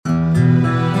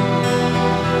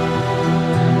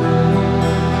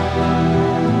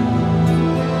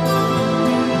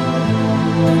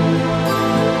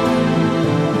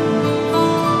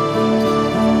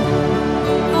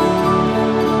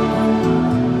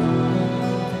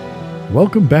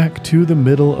Welcome back to the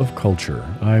Middle of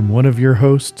Culture. I'm one of your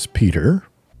hosts, Peter.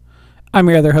 I'm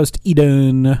your other host,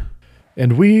 Eden.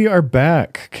 And we are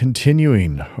back,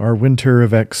 continuing our Winter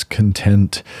of X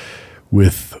content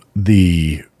with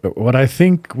what I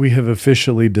think we have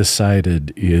officially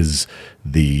decided is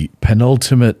the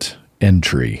penultimate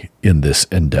entry in this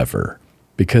endeavor.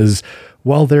 Because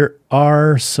while there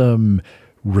are some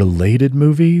related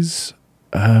movies,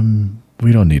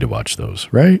 we don't need to watch those,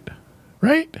 right?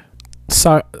 Right?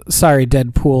 Sorry,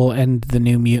 Deadpool and the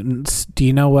New Mutants. Do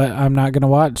you know what I'm not going to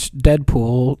watch?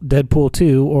 Deadpool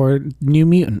 2, or New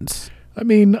Mutants. I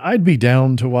mean, I'd be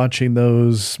down to watching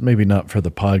those, maybe not for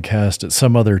the podcast, at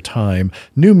some other time.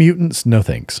 New Mutants, no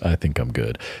thanks. I think I'm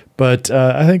good. But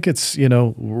I think it's,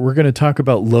 we're going to talk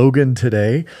about Logan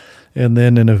today. And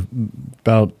then in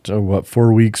about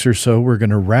 4 weeks or so, we're going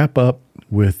to wrap up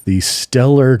with the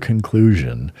stellar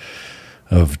conclusion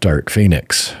of Dark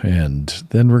Phoenix. And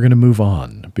then we're going to move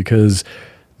on, because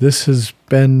this has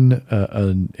been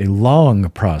a long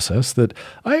process that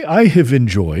I have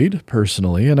enjoyed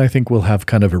personally, and I think we'll have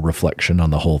kind of a reflection on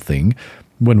the whole thing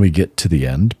when we get to the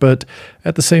end. But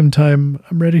at the same time,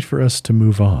 I'm ready for us to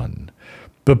move on.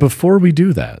 But before we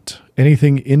do that,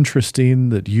 anything interesting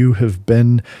that you have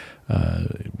been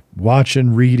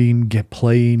watching, reading,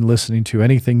 playing, listening to,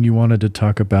 anything you wanted to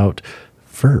talk about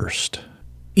first?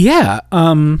 Yeah,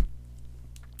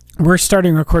 we're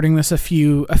starting recording this a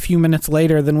few minutes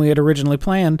later than we had originally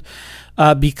planned,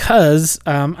 because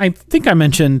I think I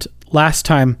mentioned last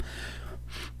time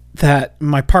that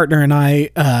my partner and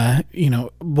I,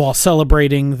 while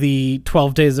celebrating the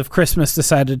 12 days of Christmas,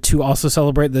 decided to also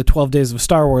celebrate the 12 days of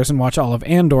Star Wars and watch all of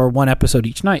Andor, one episode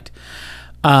each night.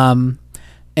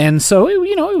 And so, it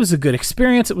was a good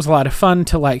experience. It was a lot of fun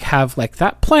to have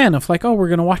that plan of we're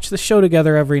going to watch the show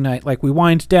together every night. We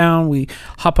wind down, we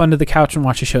hop onto the couch and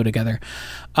watch a show together.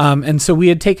 And so we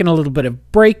had taken a little bit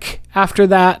of break after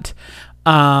that.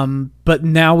 But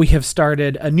now we have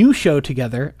started a new show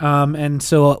together. And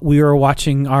so we are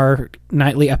watching our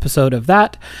nightly episode of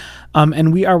that.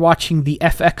 And we are watching the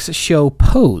FX show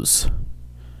Pose.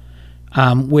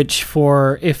 Which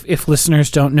if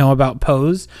listeners don't know about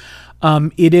Pose,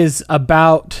 it is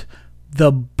about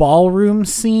the ballroom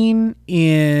scene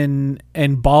and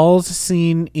balls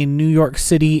scene in New York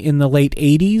City in the late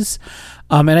 80s.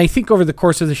 And I think over the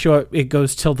course of the show, it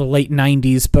goes till the late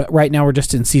 90s, but right now we're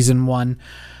just in season 1.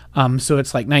 So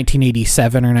it's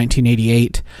 1987 or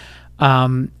 1988.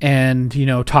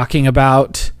 And, talking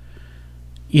about,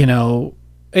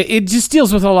 it just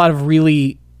deals with a lot of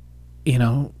really,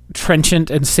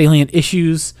 trenchant and salient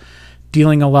issues,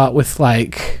 dealing a lot with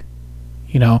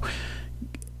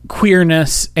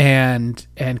queerness and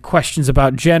questions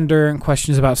about gender and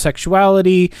questions about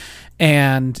sexuality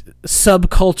and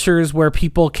subcultures where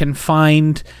people can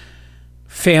find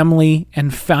family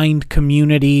and find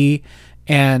community,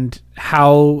 and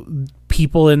how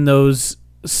people in those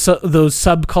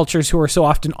subcultures who are so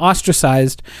often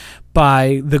ostracized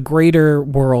by the greater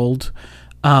world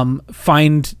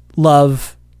find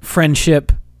love,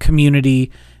 friendship,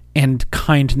 community, and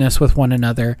kindness with one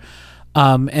another.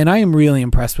 And I am really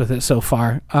impressed with it so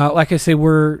far. Like I say,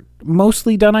 we're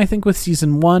mostly done, I think, with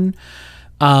season 1.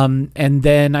 And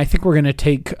then I think we're going to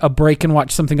take a break and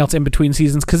watch something else in between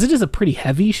seasons, because it is a pretty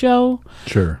heavy show.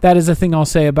 Sure. That is the thing I'll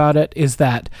say about it, is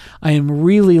that I am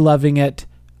really loving it.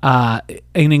 An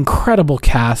incredible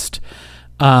cast,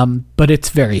 but it's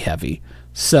very heavy.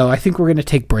 So I think we're going to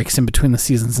take breaks in between the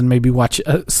seasons and maybe watch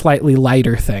a slightly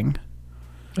lighter thing.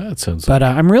 That sounds But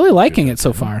I'm really liking it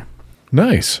so far.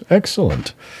 Nice.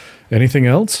 Excellent. Anything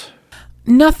else?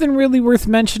 Nothing really worth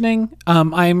mentioning.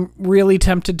 I'm really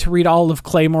tempted to read all of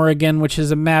Claymore again, which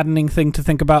is a maddening thing to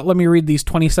think about. Let me read these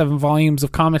 27 volumes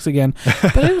of comics again.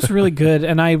 But it was really good,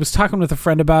 and I was talking with a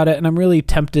friend about it, and I'm really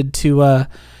tempted to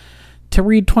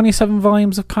read 27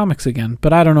 volumes of comics again.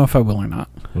 But I don't know if I will or not.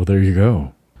 Well, there you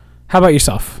go. How about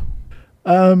yourself?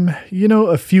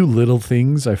 A few little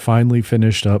things. I finally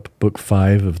finished up book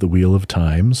 5 of The Wheel of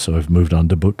Time, so I've moved on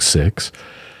to book 6.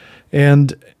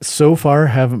 And so far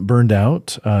haven't burned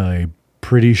out. I'm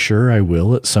pretty sure I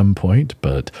will at some point,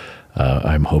 but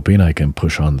I'm hoping I can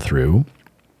push on through,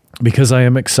 because I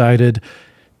am excited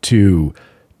to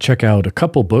check out a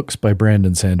couple books by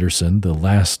Brandon Sanderson, The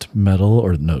Lost Metal,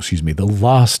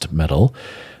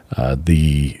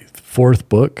 the 4th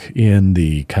book in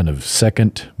the kind of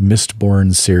second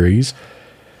Mistborn series.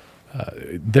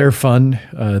 They're fun.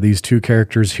 These 2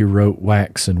 characters he wrote,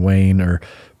 Wax and Wayne, are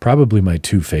probably my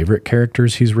 2 favorite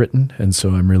characters he's written, and so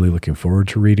I'm really looking forward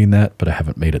to reading that, but I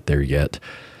haven't made it there yet.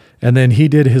 And then he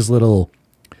did his little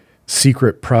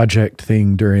secret project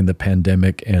thing during the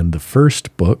pandemic, and the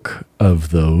first book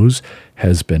of those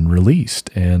has been released.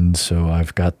 And so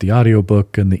I've got the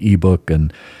audiobook and the ebook,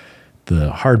 and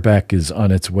the hardback is on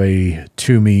its way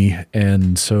to me.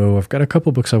 And so I've got a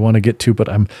couple books I want to get to, but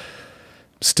I'm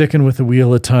sticking with the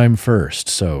Wheel of Time first.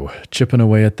 So chipping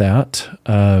away at that.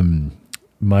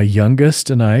 My youngest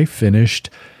and I finished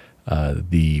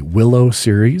the Willow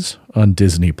series on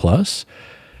Disney Plus.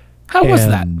 How was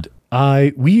that?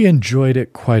 We enjoyed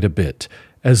it quite a bit.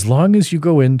 As long as you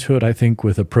go into it, I think,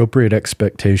 with appropriate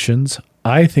expectations,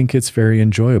 I think it's very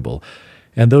enjoyable.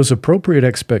 And those appropriate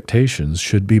expectations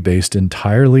should be based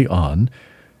entirely on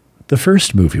the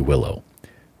first movie, Willow,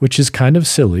 which is kind of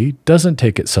silly, doesn't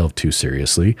take itself too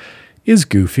seriously, is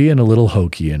goofy and a little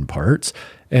hokey in parts.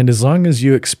 And as long as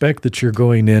you expect that you're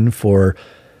going in for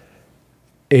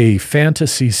a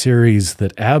fantasy series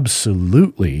that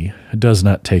absolutely does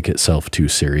not take itself too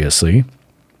seriously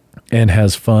and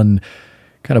has fun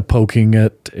kind of poking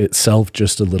at itself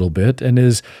just a little bit and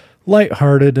is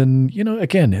lighthearted, and,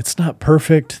 again, it's not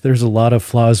perfect. There's a lot of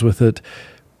flaws with it,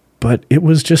 but it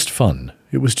was just fun.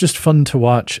 It was just fun to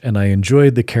watch, and I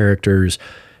enjoyed the characters,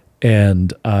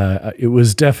 and it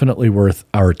was definitely worth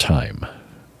our time.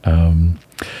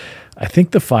 I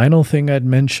think the final thing I'd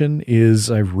mention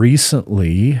is I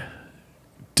recently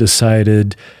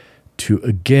decided to,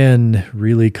 again,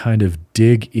 really kind of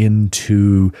dig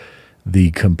into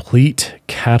the complete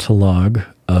catalog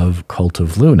of Cult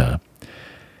of Luna.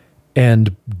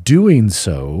 And doing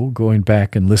so, going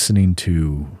back and listening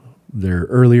to their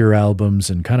earlier albums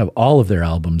and kind of all of their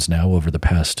albums now over the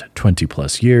past 20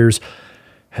 plus years,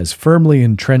 has firmly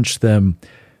entrenched them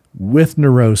with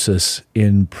Neurosis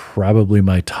in probably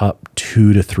my top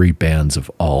 2 to 3 bands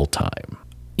of all time.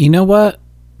 You know what?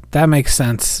 That makes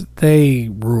sense. They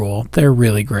rule. They're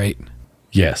really great.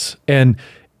 Yes. And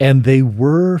they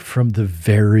were from the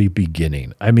very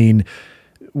beginning. I mean,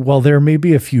 while there may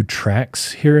be a few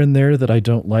tracks here and there that I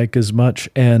don't like as much,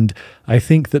 and I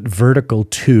think that Vertical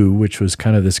 2, which was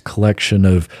kind of this collection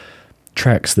of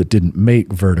tracks that didn't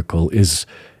make Vertical, is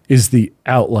the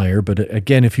outlier. But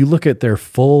again, if you look at their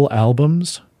full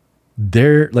albums,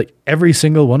 they're like every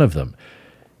single one of them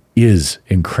is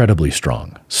incredibly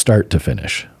strong, start to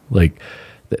finish. Like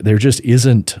there just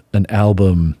isn't an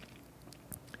album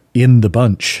in the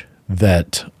bunch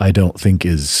that I don't think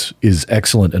is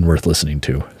excellent and worth listening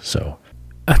to. So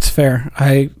that's fair.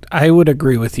 I would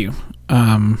agree with you.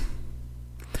 They're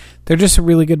just a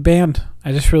really good band.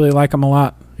 I just really like them a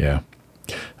lot. Yeah,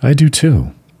 I do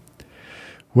too.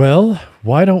 Well,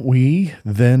 why don't we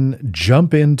then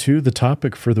jump into the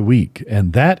topic for the week?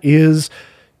 And that is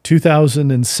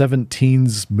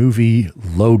 2017's movie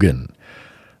Logan.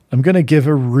 I'm going to give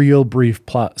a real brief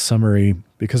plot summary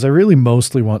because I really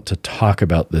mostly want to talk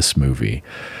about this movie.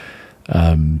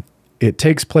 It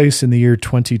takes place in the year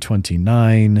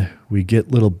 2029. We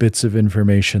get little bits of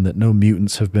information that no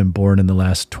mutants have been born in the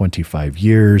last 25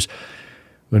 years.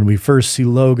 When we first see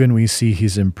Logan, we see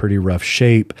he's in pretty rough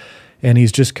shape, and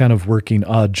he's just kind of working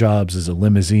odd jobs as a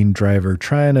limousine driver,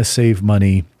 trying to save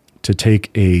money to take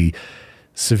a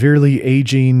severely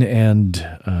aging and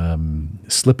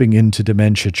slipping into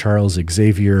dementia Charles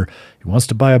Xavier. He wants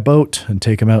to buy a boat and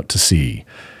take him out to sea.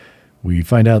 We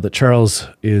find out that Charles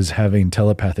is having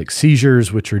telepathic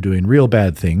seizures, which are doing real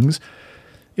bad things.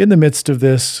 In the midst of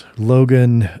this,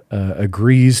 Logan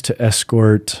agrees to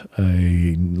escort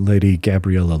a lady,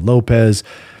 Gabriela Lopez,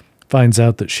 finds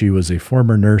out that she was a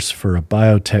former nurse for a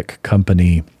biotech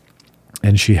company,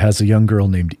 and she has a young girl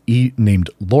named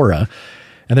Laura,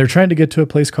 and they're trying to get to a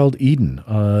place called Eden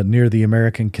near the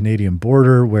American-Canadian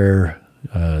border where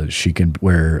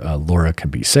Laura can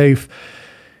be safe.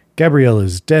 Gabrielle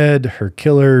is dead. Her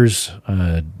killers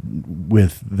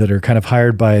that are kind of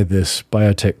hired by this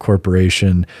biotech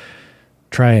corporation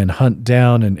try and hunt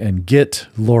down and get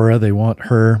Laura. They want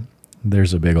her.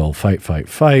 There's a big old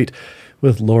fight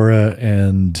with Laura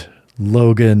and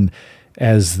Logan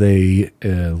as they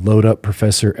load up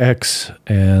Professor X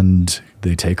and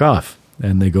they take off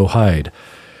and they go hide.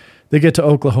 They get to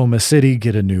Oklahoma City,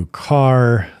 get a new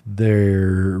car.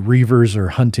 Their Reavers are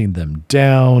hunting them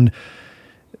down.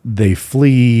 They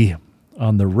flee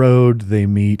on the road. They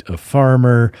meet a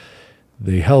farmer.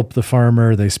 They help the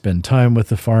farmer. They spend time with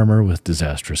the farmer with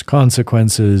disastrous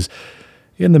consequences.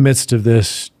 In the midst of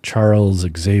this, Charles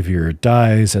Xavier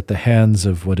dies at the hands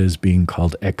of what is being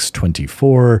called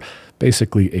X-24,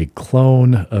 basically a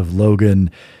clone of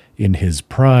Logan in his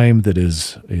prime that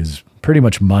is pretty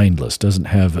much mindless, doesn't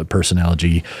have a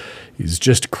personality. He's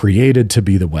just created to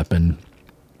be the weapon.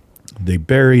 They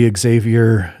bury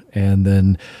Xavier, and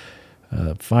then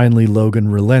Finally, Logan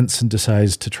relents and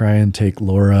decides to try and take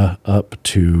Laura up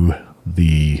to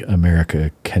the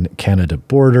America-Canada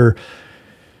border.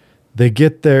 They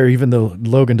get there, even though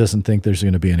Logan doesn't think there's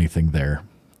going to be anything there.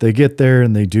 They get there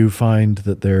and they do find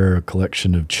that there are a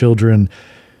collection of children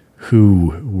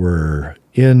who were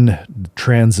in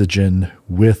Transigen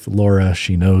with Laura.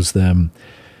 She knows them.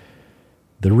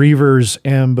 The Reavers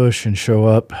ambush and show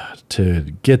up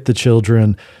to get the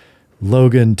children.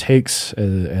 Logan takes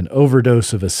an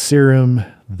overdose of a serum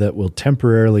that will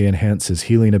temporarily enhance his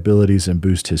healing abilities and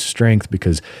boost his strength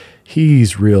because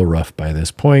he's real rough by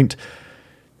this point.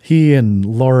 He and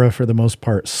Laura, for the most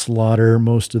part, slaughter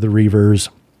most of the Reavers.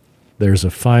 There's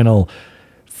a final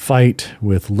fight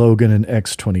with Logan and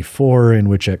X-24 in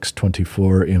which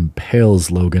X-24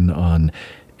 impales Logan on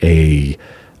a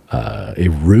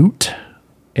root,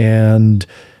 and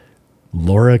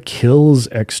Laura kills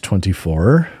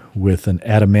X-24 with an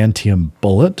adamantium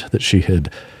bullet that she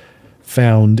had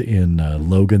found in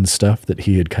Logan's stuff that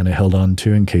he had kind of held on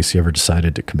to in case he ever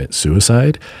decided to commit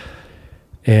suicide.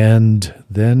 And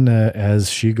then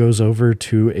as she goes over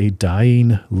to a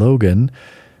dying Logan,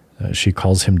 she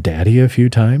calls him daddy a few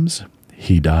times.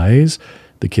 He dies.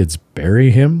 The kids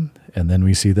bury him. And then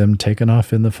we see them taken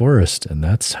off in the forest. And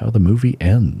that's how the movie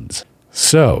ends.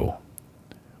 So,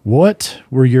 what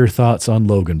were your thoughts on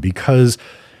Logan? Because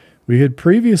we had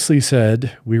previously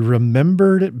said we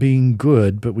remembered it being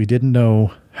good, but we didn't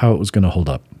know how it was going to hold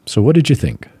up. So what did you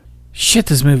think? Shit,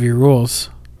 this movie rules.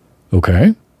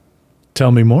 Okay.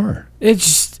 Tell me more.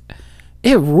 It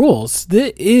rules.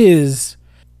 This is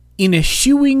in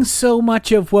eschewing so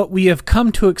much of what we have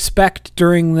come to expect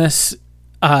during this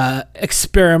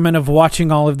experiment of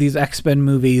watching all of these X-Men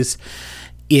movies.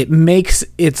 It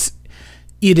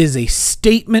is a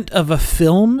statement of a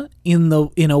film in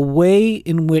a way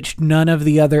in which none of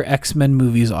the other X-Men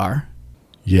movies are.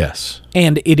 Yes.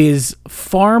 And it is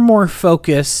far more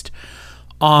focused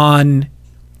on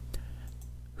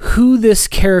who this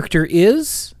character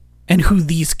is and who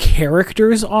these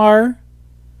characters are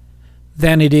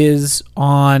than it is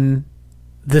on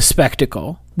the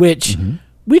spectacle, which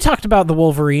we talked about the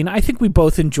Wolverine. I think we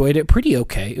both enjoyed it pretty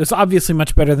okay. It was obviously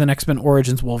much better than X-Men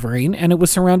Origins Wolverine, and it was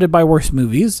surrounded by worse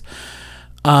movies.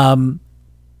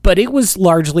 But it was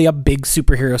largely a big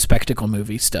superhero spectacle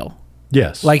movie still.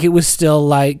 Yes. Like, it was still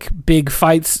like big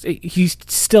fights. He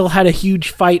still had a huge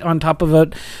fight on top of a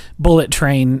bullet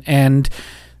train and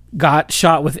got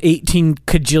shot with 18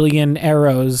 kajillion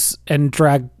arrows and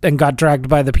got dragged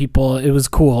by the people. It was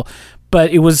cool.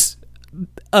 But it was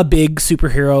a big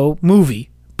superhero movie.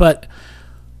 But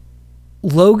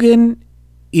Logan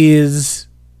is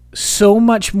so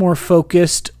much more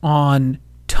focused on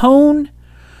tone,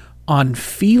 on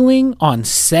feeling, on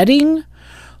setting,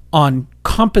 on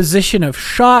composition of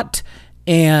shot,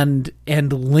 and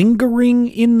lingering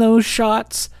in those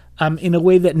shots in a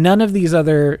way that none of these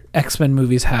other X-Men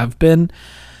movies have been.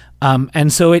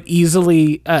 And so it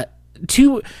easily,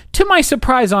 to my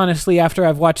surprise, honestly, after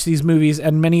I've watched these movies,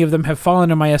 and many of them have fallen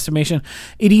in my estimation,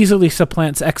 it easily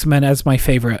supplants X-Men as my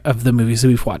favorite of the movies that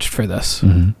we've watched for this.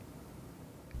 Mm-hmm.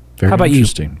 Very How about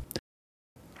interesting.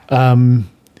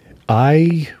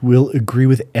 I will agree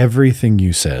with everything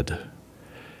you said.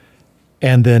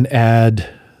 And then add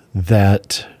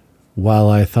that while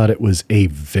I thought it was a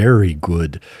very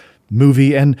good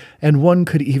movie, and one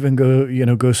could even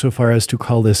go so far as to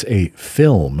call this a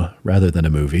film rather than a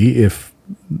movie, if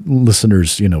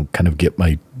listeners, kind of get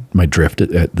my drift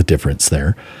at the difference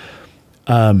there.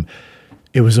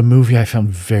 It was a movie I found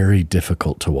very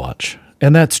difficult to watch.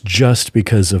 And that's just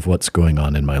because of what's going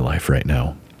on in my life right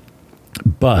now.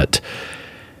 But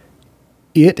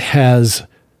it has,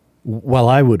 while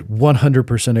I would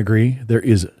 100% agree, there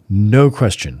is no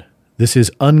question. This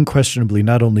is unquestionably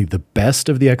not only the best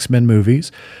of the X-Men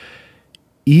movies,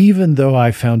 even though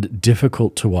I found it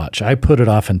difficult to watch. I put it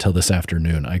off until this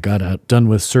afternoon. I got done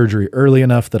with surgery early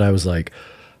enough that I was like,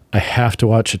 I have to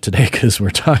watch it today because we're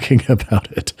talking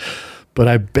about it. But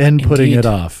I've been putting it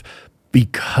off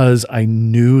because I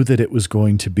knew that it was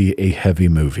going to be a heavy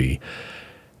movie.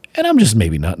 And I'm just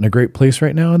maybe not in a great place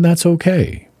right now, and that's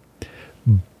okay.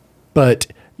 But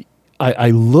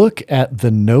I look at the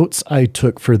notes I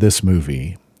took for this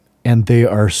movie, and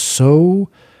there are so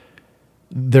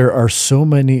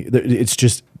many,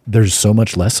 there's so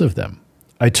much less of them.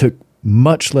 I took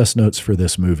much less notes for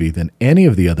this movie than any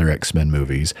of the other X-Men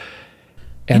movies.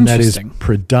 And that is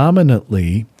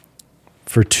predominantly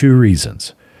for two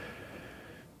reasons.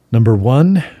 Number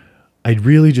one, I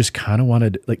really just kind of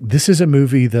wanted, this is a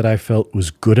movie that I felt was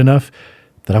good enough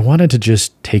that I wanted to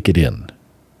just take it in.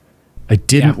 I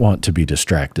didn't want to be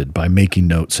distracted by making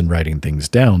notes and writing things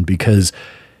down because,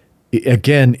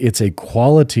 again, it's a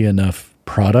quality enough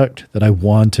product that I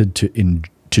wanted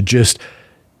to just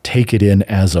take it in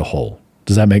as a whole.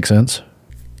 Does that make sense?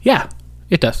 Yeah,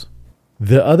 it does.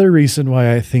 The other reason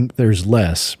why I think there's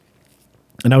less,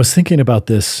 and I was thinking about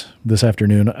this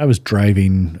afternoon. I was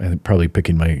driving, I think probably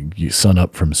picking my son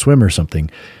up from swim or something,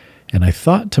 and I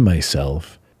thought to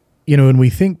myself, when we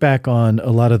think back on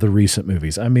a lot of the recent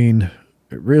movies, I mean,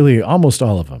 really almost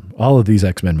all of them, all of these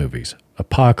X-Men movies,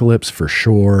 Apocalypse for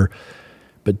sure,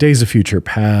 but Days of Future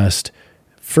Past,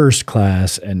 First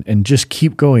Class, and just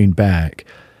keep going back.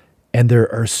 And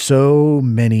there are so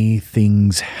many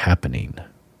things happening.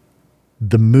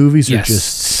 The movies are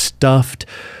just stuffed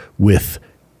with,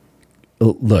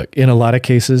 look, in a lot of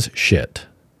cases, shit.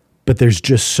 But there's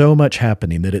just so much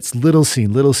happening that it's little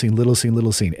scene, little scene, little scene,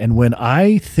 little scene. And when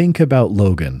I think about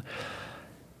Logan,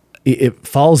 it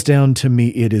falls down to me,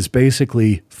 it is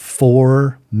basically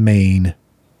 4 main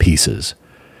pieces.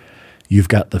 You've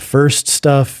got the first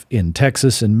stuff in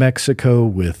Texas and Mexico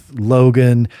with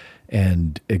Logan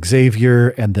and Xavier,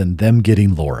 and then them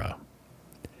getting Laura.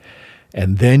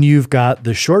 And then you've got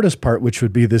the shortest part, which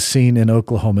would be the scene in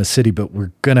Oklahoma City, but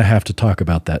we're going to have to talk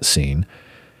about that scene.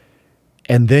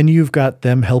 And then you've got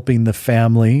them helping the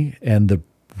family and the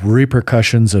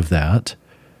repercussions of that.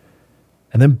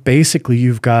 And then basically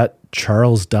you've got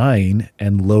Charles dying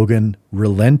and Logan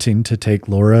relenting to take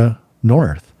Laura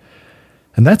north.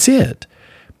 And that's it.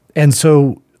 And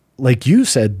so, like you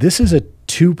said, this is a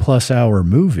 2+ hour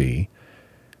movie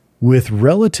with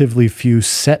relatively few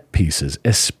set pieces,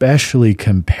 especially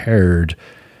compared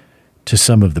to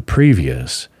some of the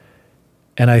previous.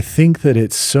 And I think that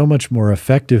it's so much more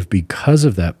effective because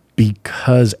of that,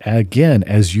 because, again,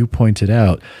 as you pointed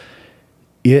out,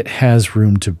 it has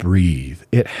room to breathe.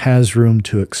 It has room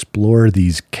to explore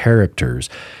these characters.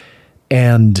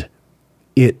 And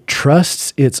it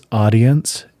trusts its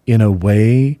audience in a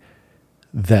way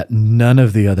that none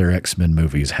of the other X-Men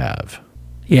movies have.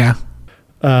 Yeah.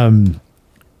 And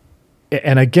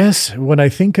I guess when I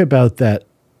think about that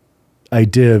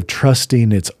idea of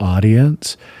trusting its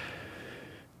audience,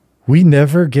 we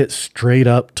never get straight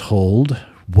up told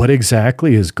what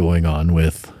exactly is going on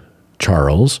with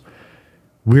Charles.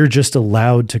 We're just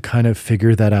allowed to kind of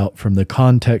figure that out from the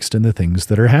context and the things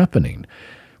that are happening.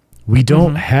 We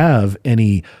don't have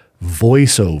any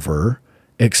voiceover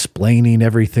explaining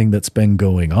everything that's been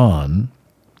going on.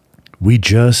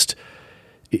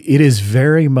 It is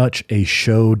very much a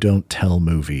show, don't tell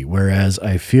movie. Whereas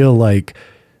I feel like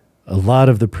a lot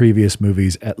of the previous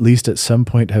movies, at least at some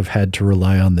point, have had to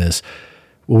rely on this.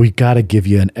 Well, we got to give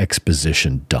you an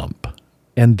exposition dump.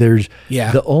 And there's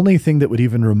the only thing that would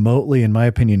even remotely, in my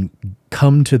opinion,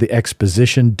 come to the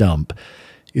exposition dump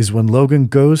is when Logan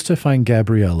goes to find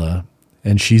Gabriella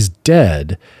and she's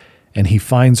dead and he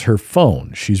finds her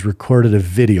phone. She's recorded a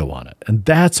video on it. And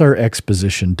that's our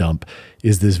exposition dump,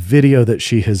 is this video that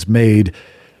she has made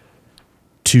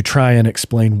to try and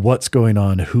explain what's going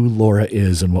on, who Laura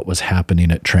is, and what was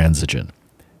happening at Transigen.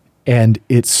 And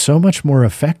it's so much more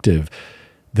effective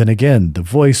than, again, the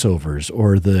voiceovers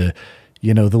or the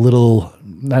little,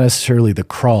 not necessarily the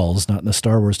crawls, not in the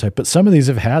Star Wars type, but some of these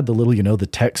have had the little, the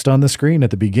text on the screen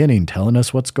at the beginning telling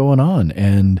us what's going on.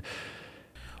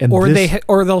 Or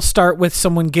they'll start with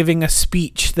someone giving a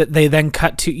speech that they then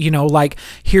cut to, like,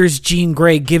 here's Jean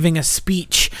Grey giving a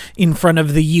speech in front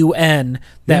of the UN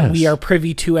that we are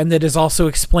privy to, and that is also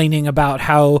explaining about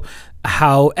how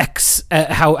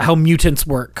mutants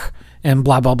work and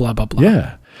blah blah blah blah blah.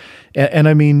 Yeah. And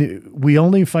I mean, we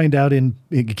only find out in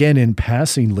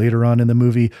passing later on in the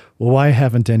movie, well, why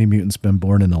haven't any mutants been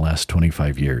born in the last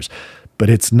 25 years? But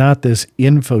it's not this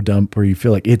info dump where you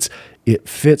feel like it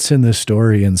fits in the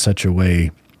story in such a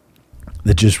way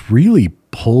that just really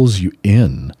pulls you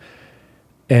in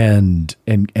and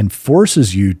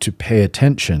forces you to pay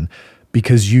attention,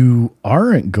 because you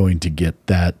aren't going to get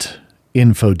that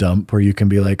info dump where you can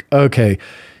be like, okay,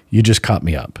 you just caught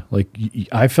me up. Like,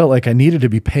 I felt like I needed to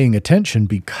be paying attention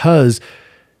because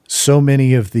so much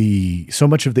of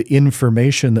the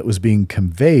information that was being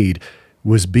conveyed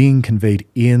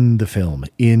in the film,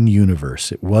 in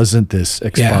universe. It wasn't this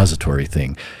expository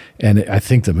thing. And I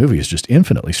think the movie is just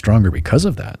infinitely stronger because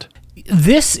of that.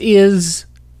 This is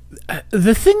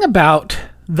the thing about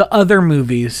the other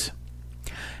movies,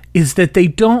 is that they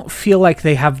don't feel like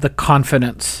they have the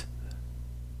confidence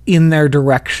in their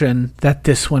direction that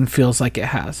this one feels like it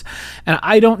has. And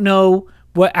I don't know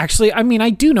what actually, I mean, I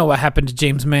do know what happened to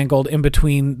James Mangold in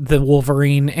between the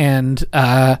Wolverine and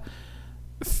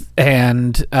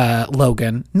and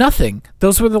Logan. Nothing.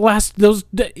 Those were the last.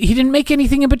 He didn't make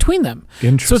anything in between them.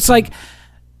 So it's like,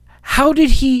 how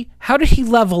did he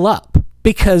level up?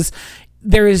 Because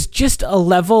there is just a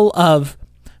level of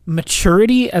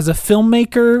maturity as a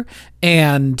filmmaker,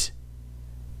 and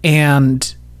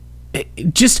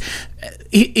just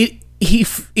he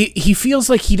feels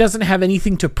like he doesn't have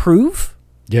anything to prove.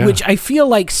 Yeah. Which I feel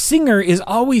like Singer is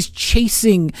always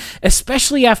chasing,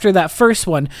 especially after that first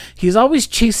one. He's always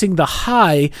chasing the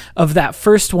high of that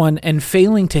first one and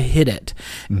failing to hit it.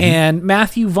 Mm-hmm. And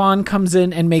Matthew Vaughn comes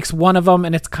in and makes one of them,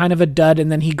 and it's kind of a dud, and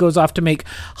then he goes off to make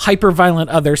hyper-violent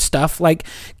other stuff. Like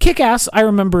Kick-Ass, I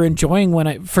remember enjoying when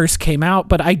it first came out,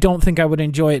 but I don't think I would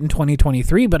enjoy it in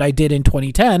 2023, but I did in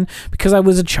 2010 because I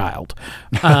was a child.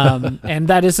 And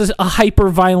that is a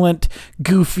hyper-violent,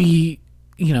 goofy,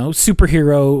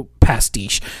 superhero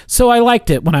pastiche. So I liked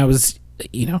it when I was,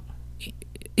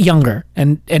 younger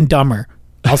and dumber.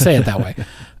 I'll say it that way.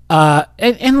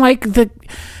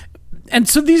 And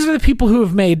so these are the people who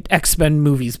have made X-Men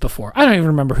movies before. I don't even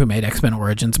remember who made X-Men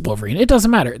Origins Wolverine. It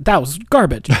doesn't matter. That was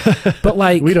garbage. But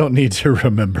we don't need to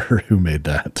remember who made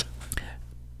that.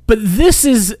 But this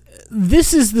is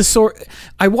the sort.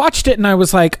 I watched it and I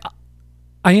was like,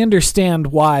 I understand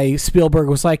why Spielberg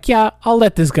was like, yeah, I'll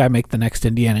let this guy make the next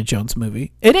Indiana Jones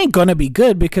movie. It ain't going to be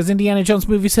good because Indiana Jones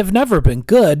movies have never been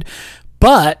good,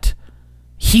 but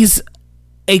he is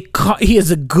a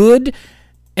good,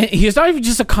 he's not even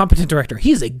just a competent director.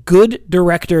 He's a good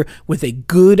director with a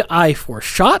good eye for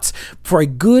shots, for a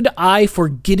good eye for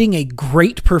getting a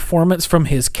great performance from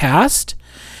his cast,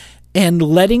 and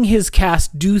letting his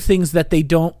cast do things that they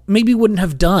maybe wouldn't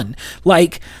have done.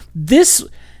 Like, this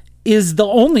is the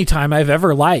only time I've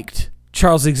ever liked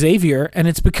Charles Xavier, and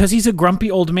it's because he's a grumpy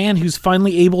old man who's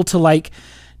finally able to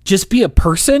just be a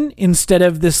person instead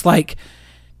of this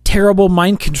terrible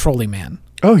mind controlling man.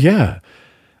 Oh yeah.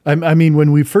 I mean,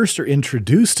 when we first are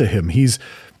introduced to him, he's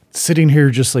sitting here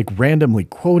just randomly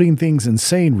quoting things and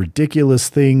saying ridiculous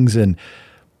things, and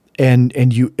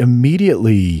you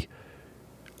immediately,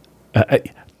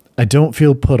 I don't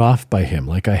feel put off by him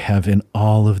like I have in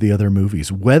all of the other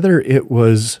movies, whether it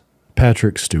was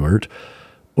Patrick Stewart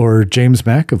or James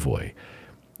McAvoy.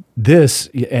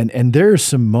 And there are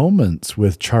some moments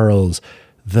with Charles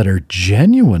that are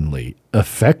genuinely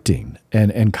affecting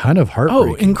and kind of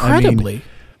heartbreaking. Oh, incredibly.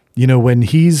 I mean, when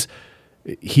he's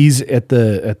at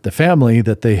the family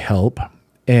that they help,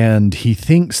 and he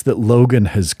thinks that Logan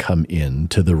has come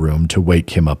into the room to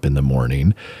wake him up in the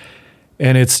morning,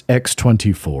 and it's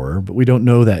X-24, but we don't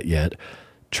know that yet.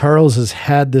 Charles has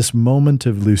had this moment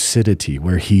of lucidity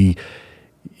where he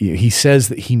says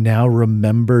that he now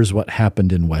remembers what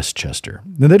happened in Westchester.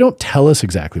 Now, they don't tell us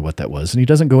exactly what that was, and he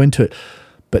doesn't go into it,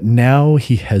 but now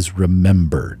he has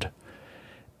remembered.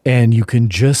 And you can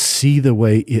just see the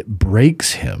way it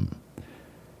breaks him.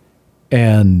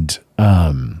 And,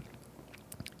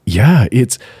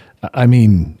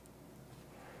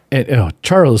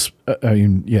 Charles,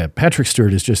 Patrick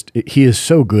Stewart he is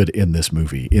so good in this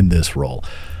movie, in this role.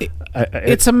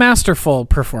 It's a masterful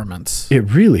performance. It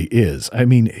really is. I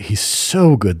mean, he's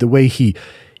so good. The way he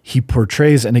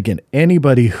portrays, and again,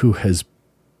 anybody who has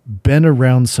been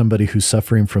around somebody who's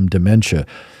suffering from dementia,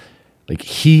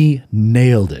 he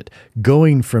nailed it.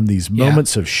 Going from these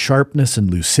moments of sharpness and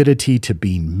lucidity to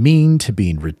being mean, to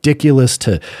being ridiculous,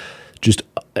 to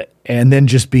and then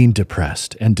just being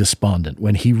depressed and despondent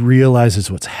when he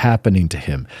realizes what's happening to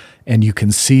him. And you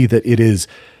can see that it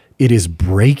is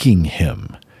breaking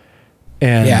him.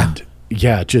 And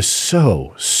just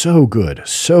so good,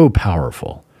 so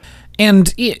powerful. And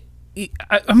the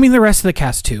rest of the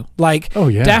cast too.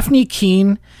 Daphne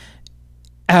Keane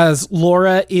as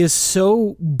Laura is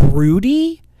so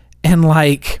broody and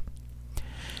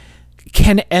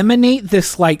can emanate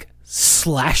this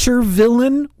slasher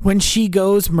villain when she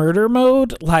goes murder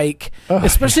mode,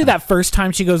 especially that first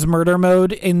time she goes murder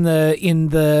mode in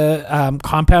the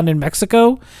compound in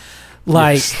Mexico.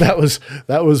 Yes, that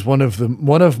was one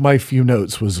of my few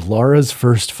notes was Laura's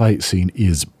first fight scene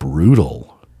is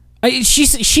brutal.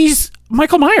 She's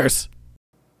Michael Myers.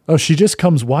 Oh, she just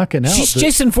comes walking out. She's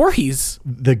Jason Voorhees.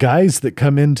 The guys that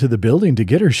come into the building to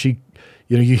get her,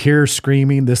 you hear her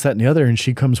screaming, this, that, and the other, and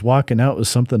she comes walking out with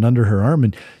something under her arm,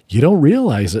 and you don't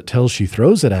realize it till she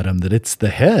throws it at him that it's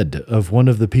the head of one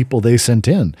of the people they sent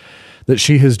in, that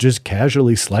she has just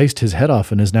casually sliced his head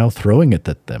off and is now throwing it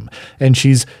at them. And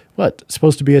she's,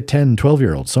 supposed to be a 10,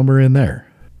 12-year-old, somewhere in there.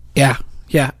 Yeah.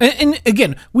 Yeah. And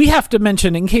again, we have to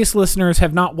mention, in case listeners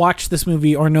have not watched this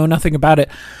movie or know nothing about it,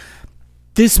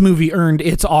 this movie earned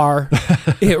its R.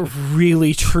 It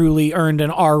really, truly earned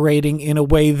an R rating in a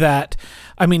way that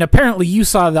I mean, apparently you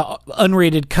saw the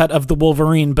unrated cut of the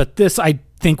Wolverine, but this I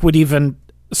think would even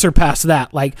surpass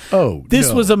that. Like,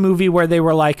 this was a movie where they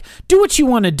were like, do what you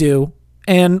want to do.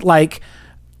 And like,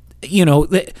 you know,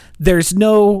 there's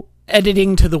no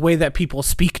editing to the way that people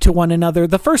speak to one another.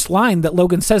 The first line that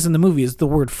Logan says in the movie is the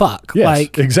word fuck. Yes,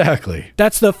 like, exactly.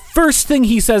 That's the first thing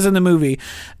he says in the movie,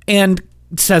 and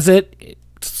says it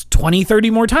 20, 30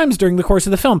 more times during the course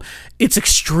of the film. It's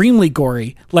extremely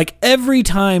gory. Like, every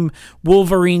time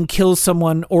Wolverine kills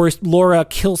someone or Laura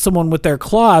kills someone with their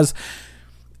claws,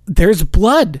 there's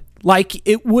blood. Like,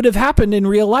 it would have happened in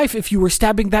real life if you were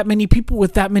stabbing that many people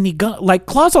with that many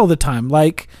claws all the time.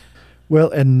 Like, well,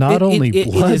 and not only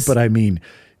blood, but I mean,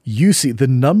 you see the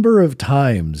number of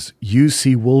times you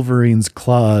see Wolverine's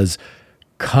claws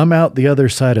come out the other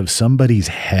side of somebody's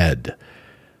head.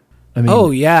 I mean,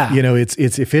 oh yeah, you know, it's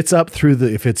if it's up through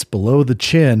if it's below the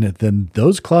chin, then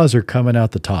those claws are coming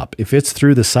out the top. If it's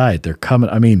through the side, they're coming.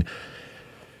 I mean,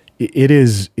 it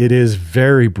is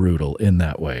very brutal in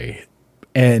that way.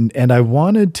 And I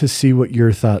wanted to see what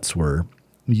your thoughts were.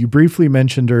 You briefly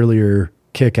mentioned earlier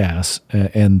Kick-Ass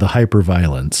and the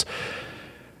hyper-violence.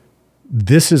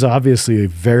 This is obviously a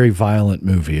very violent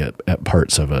movie at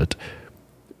parts of it.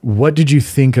 What did you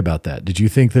think about that? Did you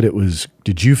think that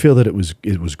did you feel that it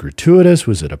was gratuitous?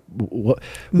 Was it what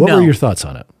No. were your thoughts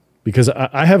on it? Because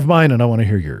I have mine and I want to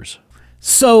hear yours.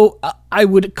 So I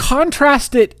would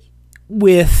contrast it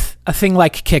with a thing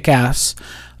like Kick-Ass,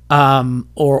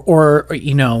 or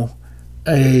you know,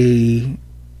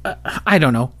 I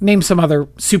don't know, name some other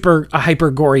super hyper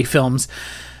gory films.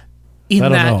 I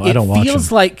don't watch feels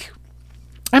them. Like,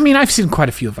 I mean, I've seen quite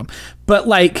a few of them, but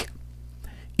like,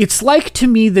 it's like, to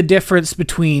me, the difference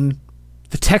between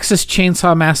the Texas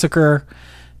Chainsaw Massacre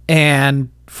and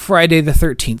Friday the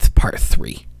 13th Part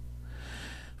 3.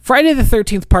 Friday the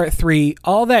 13th Part 3,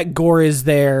 all that gore is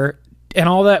there and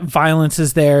all that violence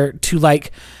is there to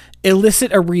like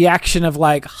elicit a reaction of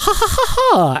like, ha ha ha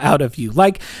ha, out of you.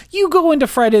 Like, you go into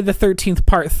Friday the 13th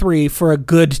Part 3 for a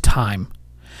good time.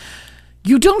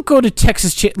 You don't go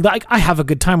to like, I have a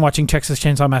good time watching Texas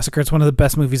Chainsaw Massacre. It's one of the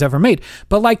best movies ever made.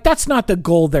 But like, that's not the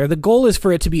goal there. The goal is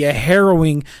for it to be a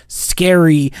harrowing,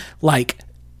 scary, like,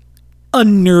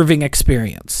 unnerving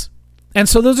experience. And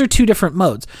so those are two different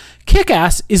modes.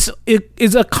 Kick-Ass is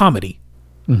a comedy.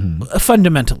 Mm-hmm.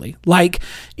 Fundamentally. Like,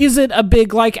 is it a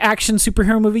big like action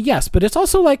superhero movie? Yes, but it's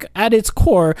also like, at its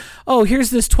core, oh, here's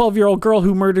this 12-year-old girl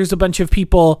who murders a bunch of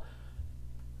people,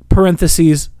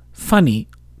 parentheses, funny,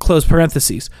 close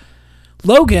parentheses.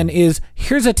 Logan is,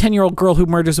 here's a 10-year-old girl who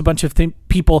murders a bunch of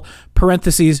people,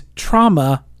 parentheses,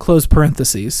 trauma, close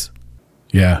parentheses.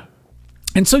 Yeah.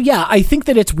 And so, yeah, I think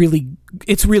that it's really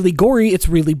gory. It's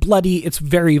really bloody. It's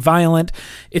very violent.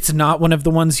 It's not one of the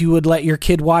ones you would let your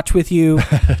kid watch with you.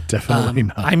 Definitely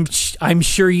not. I'm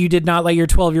sure you did not let your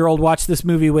 12-year-old watch this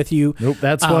movie with you. Nope.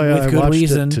 That's why I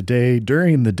watched it today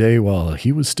during the day while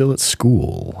he was still at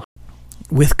school.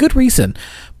 With good reason.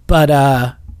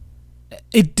 But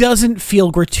it doesn't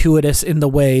feel gratuitous in the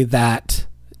way that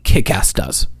Kick-Ass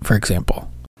does, for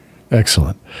example.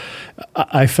 Excellent.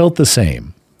 I felt the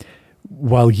same.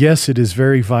 While, yes, it is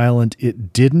very violent,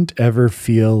 it didn't ever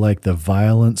feel like the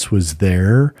violence was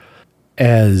there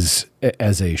as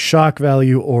a shock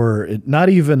value, or not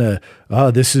even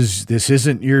this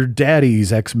isn't your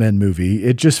daddy's X-Men movie.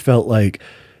 It just felt like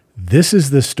this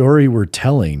is the story we're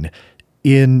telling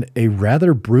in a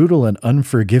rather brutal and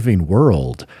unforgiving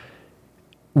world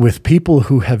with people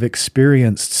who have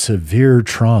experienced severe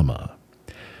trauma.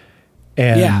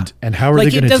 And how are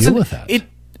they going to deal with that?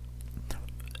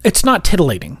 It's not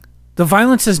titillating. The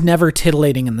violence is never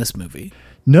titillating in this movie.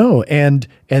 No, and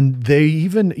they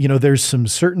even, you know, there's some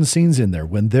certain scenes in there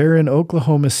when they're in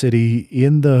Oklahoma City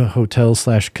in the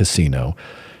hotel/casino.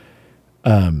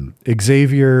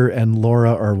 Xavier and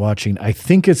Laura are watching, I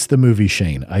think it's the movie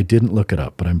Shane. I didn't look it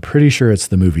up, but I'm pretty sure it's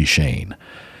the movie Shane.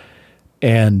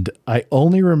 And I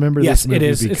only remember this movie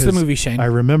because it's the movie Shane. I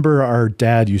remember our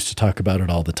dad used to talk about it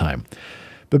all the time.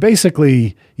 But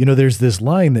basically, you know, there's this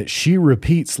line that she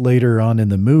repeats later on in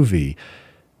the movie,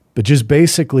 but just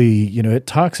basically, you know, it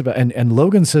talks about, and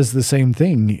Logan says the same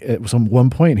thing at some one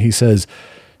point. He says,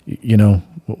 you know,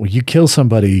 when you kill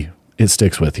somebody, it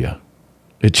sticks with you.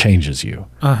 It changes you.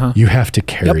 Uh-huh. You have to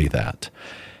carry that.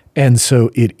 And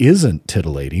so it isn't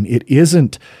titillating. It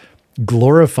isn't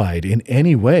glorified in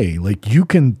any way. Like, you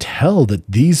can tell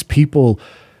that these people,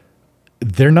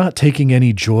 they're not taking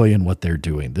any joy in what they're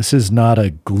doing. This is not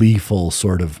a gleeful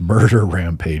sort of murder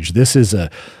rampage. This is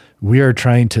we are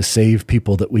trying to save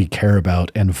people that we care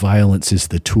about, and violence is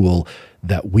the tool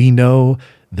that we know,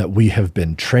 that we have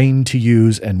been trained to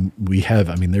use. And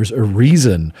there's a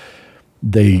reason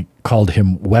they called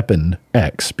him Weapon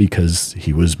X because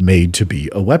he was made to be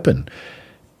a weapon.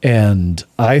 And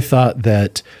I thought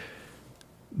that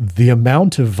the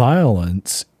amount of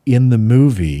violence in the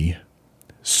movie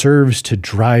serves to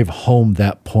drive home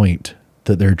that point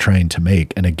that they're trying to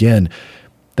make. And again,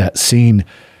 that scene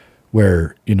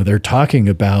where, they're talking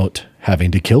about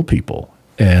having to kill people.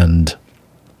 And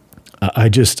I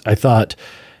thought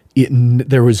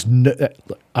there was no,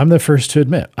 I'm the first to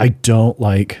admit, I don't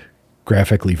like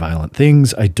graphically violent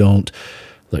things.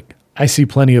 I see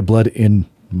plenty of blood in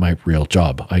my real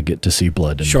job. I get to see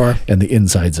blood and the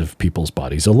insides of people's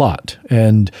bodies a lot.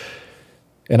 And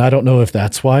I don't know if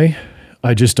that's why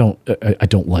I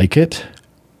don't like it,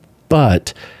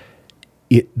 but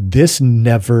this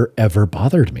never ever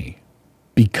bothered me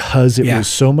because it was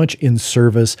so much in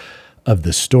service of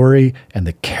the story and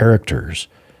the characters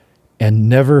and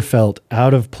never felt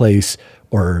out of place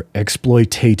or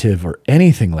exploitative or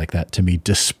anything like that to me,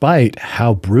 despite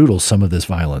how brutal some of this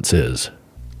violence is.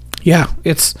 Yeah,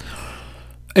 it's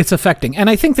affecting. And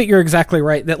I think that you're exactly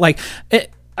right that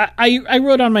I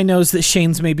wrote on my notes that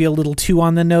Shane's maybe a little too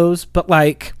on the nose, but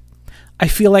I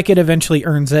feel like it eventually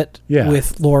earns it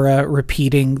with Laura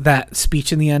repeating that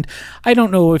speech in the end. I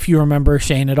don't know if you remember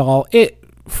Shane at all. It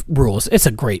rules. It's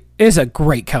a great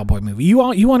cowboy movie. You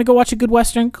want to go watch a good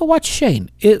Western? Go watch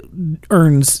Shane. It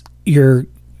earns your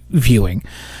viewing.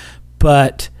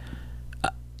 But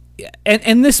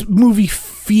and this movie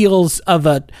feels of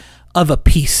a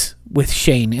piece with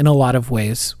Shane in a lot of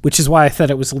ways, which is why I thought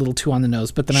it was a little too on the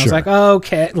nose. But then I was like,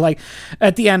 okay.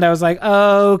 At the end, I was like,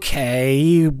 okay,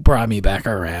 you brought me back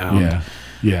around.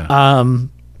 Yeah.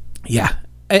 Yeah.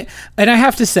 And I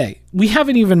have to say, we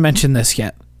haven't even mentioned this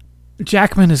yet.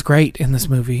 Jackman is great in this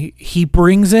movie. He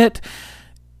brings it,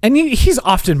 and he's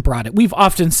often brought it. We've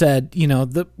often said,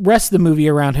 the rest of the movie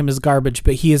around him is garbage,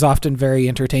 but he is often very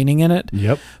entertaining in it.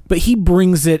 Yep. But he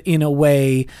brings it in a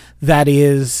way that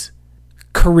is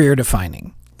career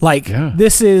defining.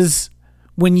 This is,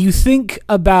 when you think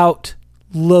about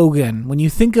Logan, when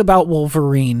you think about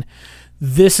Wolverine,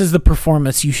 this is the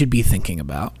performance you should be thinking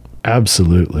about.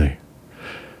 Absolutely.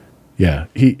 Yeah,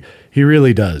 he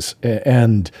really does.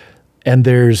 And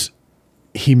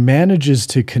he manages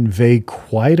to convey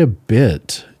quite a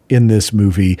bit in this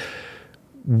movie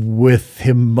with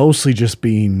him mostly just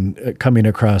coming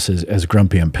across as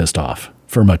grumpy and pissed off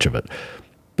for much of it.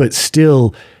 But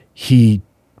still, he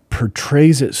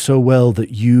portrays it so well that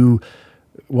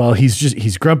while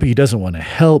he's grumpy, he doesn't want to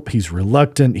help, he's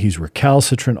reluctant, he's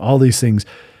recalcitrant, all these things,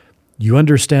 you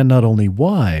understand not only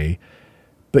why,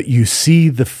 but you see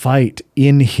the fight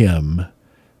in him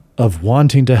of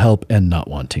wanting to help and not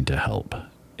wanting to help.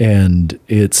 And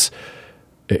it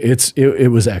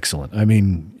was excellent. I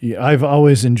mean, I've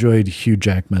always enjoyed Hugh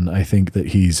Jackman. I think that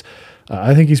he's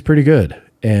pretty good.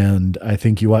 And I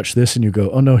think you watch this and you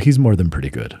go, oh no, he's more than pretty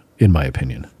good, in my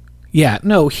opinion. Yeah,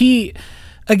 no,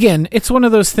 again, it's one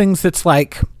of those things that's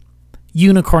like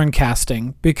unicorn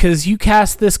casting, because you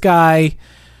cast this guy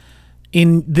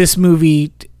in this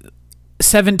movie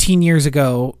 17 years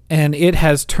ago and it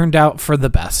has turned out for the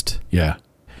best. Yeah.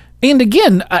 And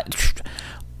again,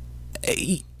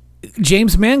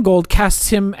 James Mangold casts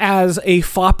him as a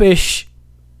foppish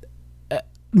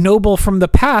noble from the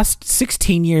past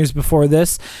 16 years before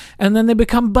this, and then they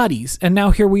become buddies. And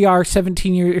now here we are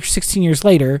 16 years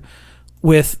later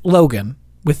with Logan,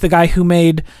 with the guy who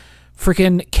made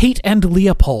freaking Kate and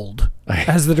Leopold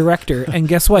as the director. And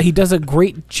guess what? He does a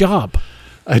great job.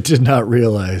 I did not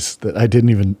realize that. I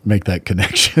didn't even make that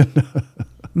connection.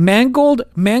 Mangold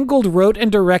wrote and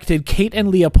directed Kate and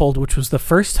Leopold, which was the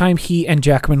first time he and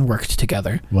Jackman worked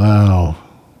together. Wow.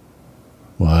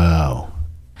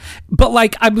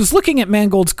 But I was looking at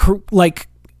Mangold's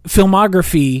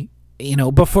filmography,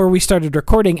 before we started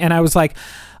recording, and I was like,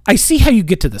 I see how you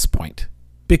get to this point,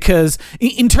 because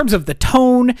in terms of the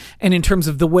tone and in terms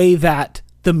of the way that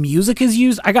the music is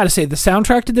used, I got to say the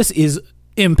soundtrack to this is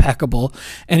impeccable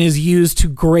and is used to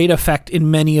great effect in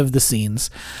many of the scenes.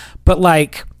 But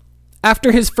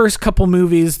after his first couple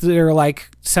movies that are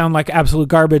sound like absolute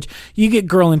garbage, you get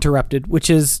Girl Interrupted, which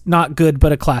is not good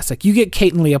but a classic. You get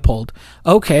Kate and Leopold.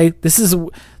 Okay, this is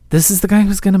the guy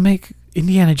who's going to make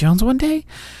Indiana Jones one day.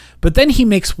 But then he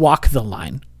makes Walk the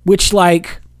Line, which I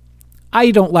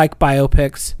don't like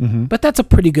biopics, but that's a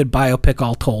pretty good biopic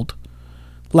all told.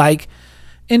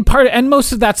 In part, and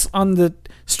most of that's on the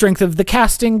strength of the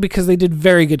casting, because they did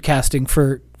very good casting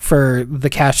for the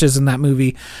Cashes in that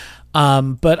movie.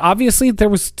 But obviously there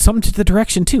was some to the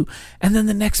direction too. And then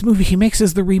the next movie he makes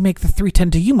is the remake, The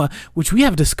 3:10 to Yuma, which we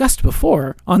have discussed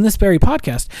before on this very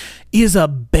podcast, is a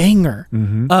banger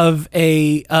of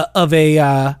a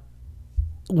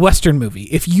Western movie.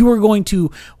 If you were going to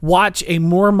watch a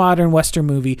more modern Western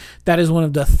movie, that is one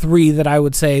of the three that I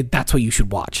would say that's what you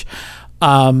should watch.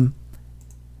 And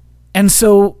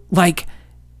so, like,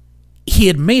 he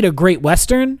had made a great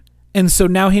Western, and so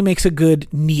now he makes a good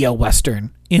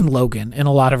neo-Western in Logan in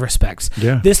a lot of respects.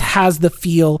 Yeah. This has the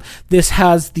feel. This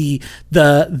has the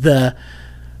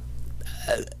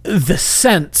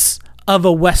sense of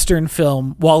a Western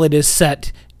film while it is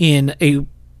set in a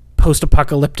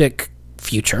post-apocalyptic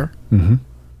future. Mm-hmm.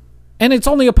 And it's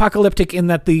only apocalyptic in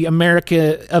that the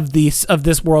America of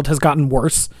this world has gotten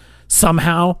worse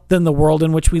somehow than the world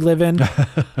in which we live in.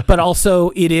 but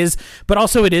also it is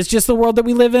just the world that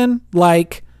we live in.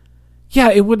 Like, yeah,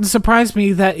 it wouldn't surprise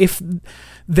me that if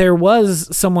there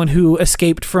was someone who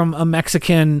escaped from a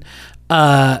Mexican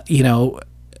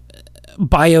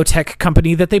biotech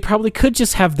company, that they probably could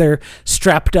just have their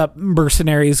strapped up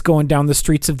mercenaries going down the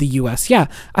streets of the US. Yeah,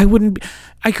 I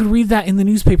could read that in the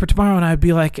newspaper tomorrow and I'd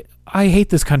be like, I hate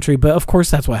this country, but of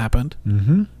course that's what happened.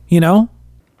 Mm-hmm. You know?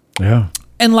 Yeah.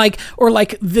 And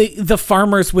the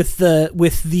farmers with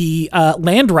the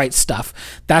land rights stuff.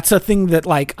 That's a thing that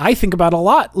like I think about a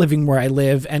lot living where I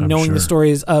live and knowing the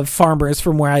stories of farmers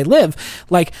from where I live.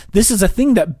 Like, this is a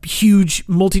thing that huge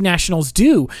multinationals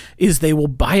do, is they will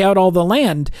buy out all the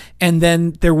land, and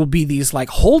then there will be these like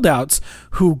holdouts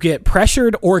who get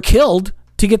pressured or killed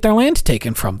to get their land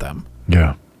taken from them.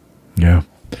 Yeah. Yeah.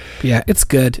 Yeah, it's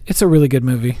good. It's a really good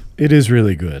movie. It is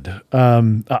really good.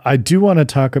 I do want to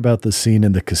talk about the scene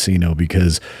in the casino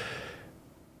because,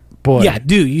 boy. Yeah,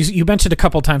 dude, you mentioned a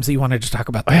couple times that you wanted to talk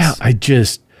about this. Yeah, I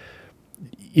just,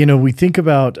 we think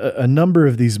about a number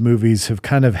of these movies have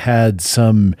kind of had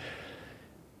some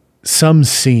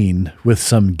scene with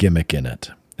some gimmick in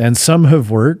it. And some have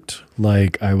worked,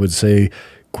 like I would say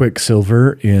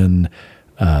Quicksilver in...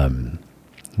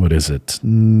 what is it?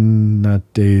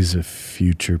 Not Days of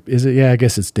Future. Is it? Yeah, I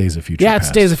guess it's Days of Future Past. Yeah,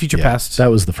 it's Days of Future Past. That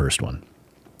was the first one.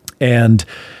 And,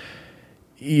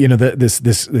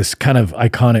 this kind of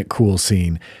iconic, cool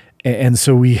scene. And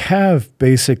so we have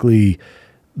basically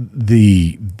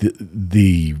the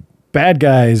bad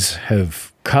guys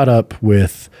have caught up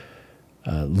with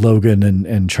Logan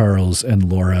and Charles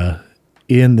and Laura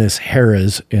in this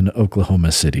Harrah's in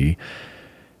Oklahoma City.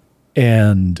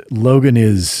 And Logan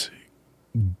is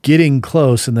getting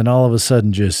close, and then all of a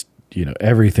sudden just,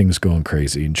 everything's going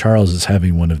crazy. And Charles is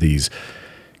having one of these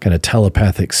kind of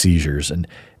telepathic seizures, and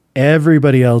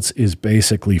everybody else is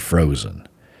basically frozen.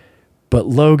 But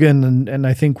Logan, and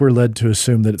I think we're led to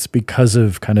assume that it's because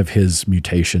of kind of his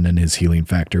mutation and his healing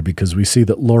factor, because we see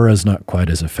that Laura's not quite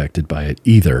as affected by it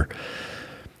either.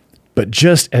 But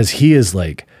just as he is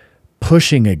like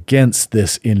pushing against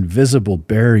this invisible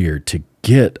barrier to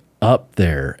get up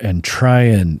there and try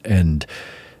and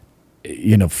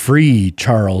free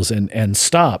Charles and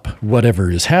stop whatever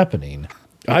is happening,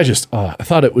 I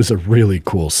thought it was a really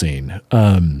cool scene.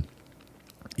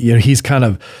 He's kind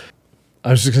of,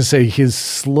 I was just gonna say, his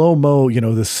slow-mo,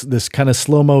 this kind of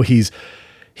slow-mo, he's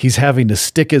having to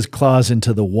stick his claws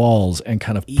into the walls and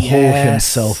kind of pull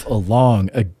himself along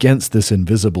against this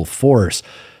invisible force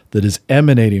that is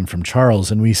emanating from Charles.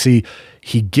 And we see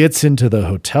he gets into the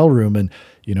hotel room, and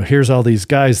here's all these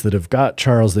guys that have got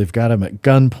Charles. They've got him at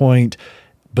gunpoint,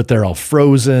 but they're all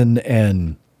frozen.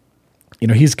 And,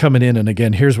 he's coming in. And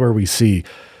again, here's where we see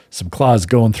some claws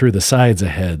going through the sides of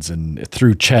heads and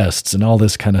through chests and all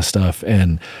this kind of stuff.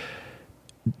 And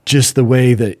just the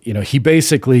way that, he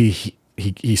basically,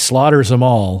 he slaughters them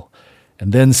all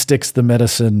and then stabs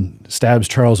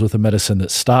Charles with a medicine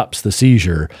that stops the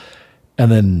seizure.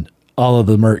 And then all of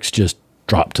the mercs just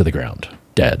drop to the ground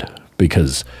dead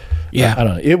because... Yeah, I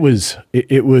don't know.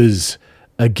 It was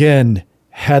again,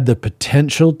 had the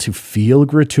potential to feel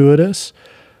gratuitous,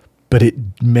 but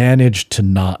it managed to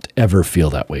not ever feel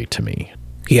that way to me.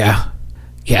 Yeah.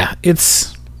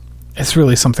 It's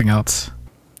really something else.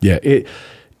 Yeah,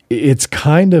 it's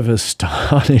kind of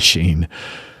astonishing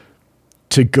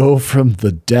to go from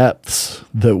the depths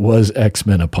that was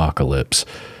X-Men Apocalypse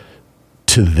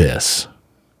to this,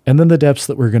 and then the depths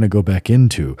that we're going to go back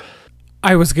into.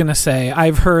 I was going to say,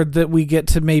 I've heard that we get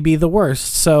to maybe the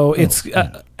worst. So it's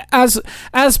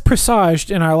as presaged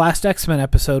in our last X-Men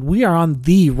episode, we are on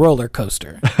the roller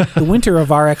coaster. The winter of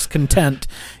RX content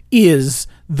is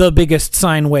the biggest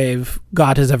sine wave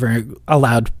God has ever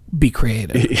allowed be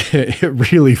created. It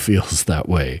really feels that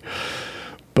way.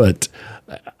 But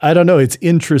I don't know. It's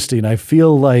interesting. I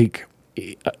feel like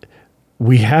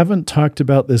we haven't talked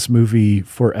about this movie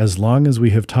for as long as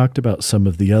we have talked about some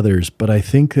of the others, but I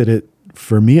think that it,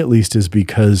 for me at least, is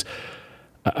because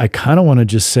I kind of want to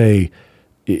just say,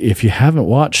 if you haven't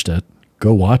watched it,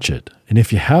 go watch it. And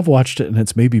if you have watched it and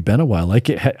it's maybe been a while, like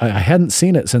I hadn't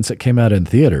seen it since it came out in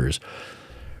theaters.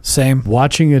 Same.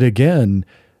 Watching it again,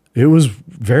 it was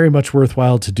very much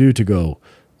worthwhile to do, to go,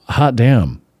 hot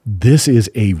damn, this is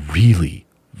a really,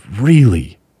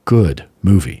 really good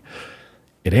movie.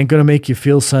 It ain't going to make you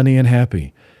feel sunny and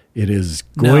happy. It is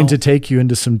going to take you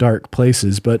into some dark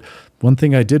places. But one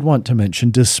thing I did want to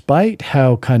mention, despite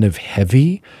how kind of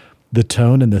heavy the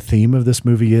tone and the theme of this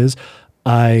movie is,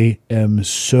 I am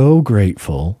so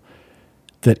grateful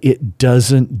that it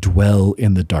doesn't dwell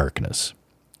in the darkness.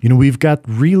 You know, we've got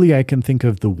really, I can think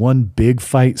of the one big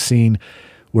fight scene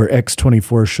where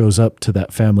X-24 shows up to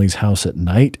that family's house at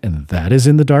night, and that is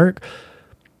in the dark.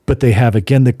 But they have,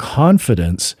 again, the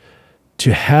confidence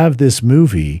to have this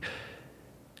movie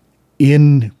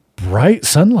in bright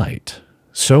sunlight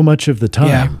so much of the time.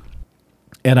 Yeah.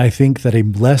 And I think that a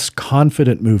less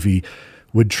confident movie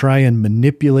would try and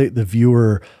manipulate the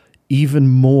viewer even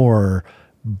more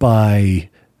by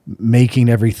making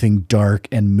everything dark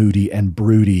and moody and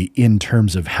broody in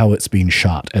terms of how it's being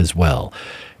shot as well.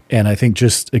 And I think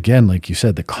just, again, like you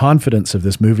said, the confidence of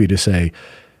this movie to say,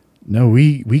 no,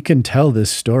 we can tell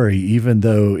this story even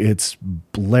though it's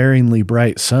blaringly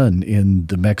bright sun in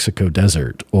the Mexico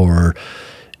desert, or,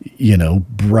 you know,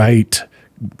 bright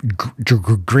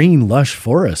green lush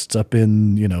forests up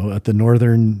in, you know, at the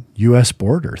northern U.S.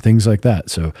 border, things like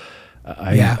that. So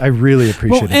I really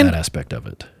appreciated that aspect of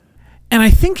it. And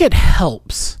I think it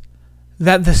helps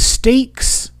that the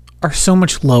stakes are so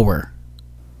much lower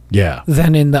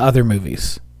than in the other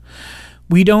movies.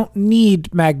 We don't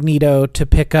need Magneto to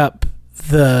pick up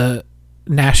the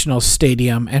National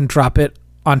Stadium and drop it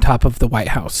on top of the White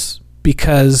House,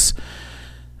 because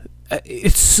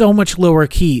it's so much lower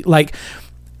key. Like,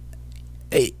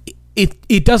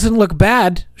 it doesn't look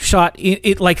bad shot.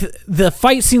 It like the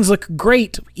fight scenes look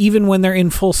great even when they're in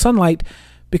full sunlight,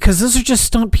 because those are just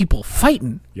stunt people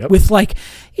fighting with like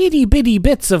itty bitty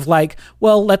bits of like,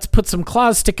 well, let's put some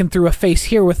claws sticking through a face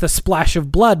here with a splash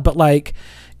of blood, but like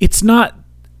it's not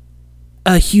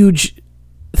a huge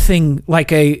thing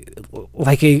like a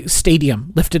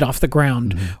stadium lifted off the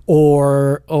ground,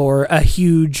 or a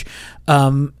huge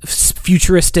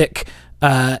futuristic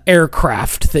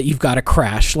aircraft that you've got to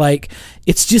crash. Like,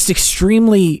 it's just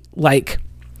extremely like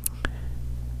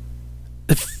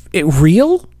it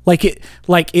real. Like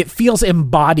it feels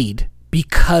embodied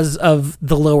because of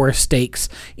the lower stakes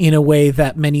in a way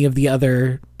that many of the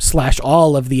other /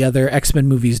 all of the other X-Men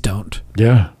movies don't.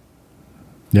 Yeah.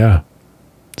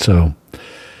 So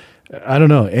I don't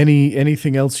know.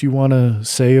 Anything else you want to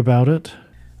say about it?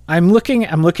 I'm looking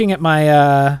at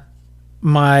my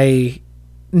my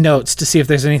notes to see if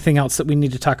there's anything else that we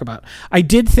need to talk about. I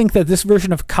did think that this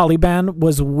version of Caliban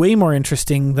was way more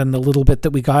interesting than the little bit that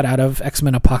we got out of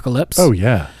X-Men Apocalypse. Oh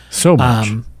yeah, so much.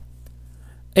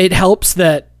 It helps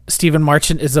that Stephen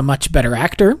Marchant is a much better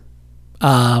actor.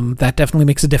 That definitely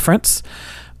makes a difference.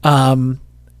 And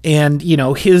you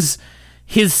know, his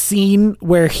scene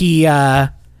where he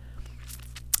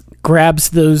grabs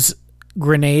those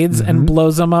grenades and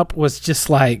blows them up was just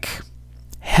like,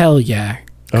 hell yeah,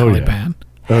 Caliban.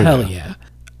 Hell yeah.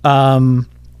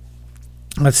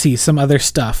 Let's see some other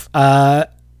stuff.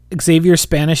 Xavier's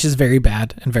Spanish is very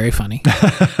bad and very funny.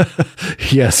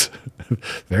 Yes,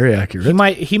 very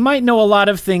accurate. He might know a lot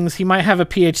of things. He might have a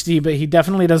PhD, but he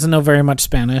definitely doesn't know very much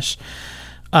Spanish.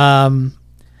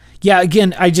 Yeah,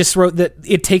 again, I just wrote that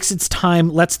it takes its time,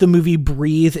 lets the movie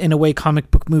breathe in a way comic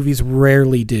book movies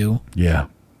rarely do. Yeah,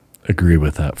 agree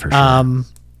with that for sure.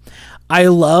 I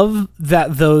love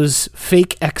that those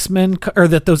fake X-Men, or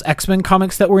that those X-Men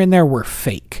comics that were in there were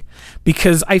fake,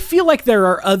 because I feel like there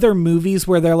are other movies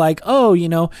where they're like, oh, you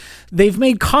know, they've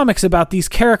made comics about these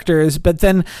characters, but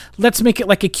then let's make it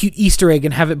like a cute Easter egg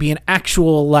and have it be an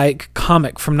actual like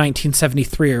comic from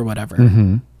 1973 or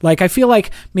whatever. Like, I feel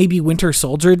like maybe Winter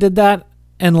Soldier did that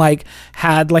and like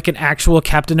had like an actual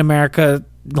Captain America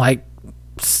like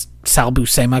Sal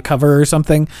Buscema cover or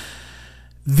something.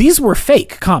 These were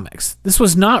fake comics. This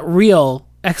was not real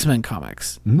X-Men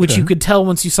comics, which you could tell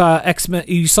once you saw X-Men.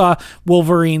 You saw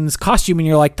Wolverine's costume, and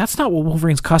you're like, "That's not what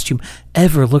Wolverine's costume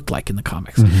ever looked like in the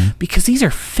comics," because these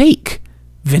are fake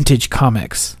vintage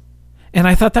comics. And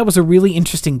I thought that was a really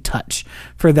interesting touch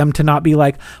for them to not be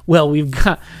like, "Well, we've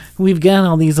got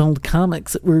all these old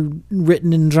comics that were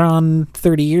written and drawn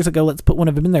 30 years ago. Let's put one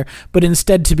of them in there," but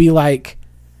instead to be like,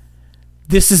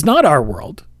 "This is not our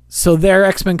world." So their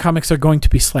X-Men comics are going to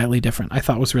be slightly different. I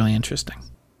thought was really interesting.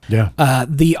 Yeah.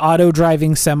 The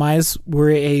auto-driving semis were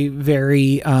a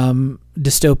very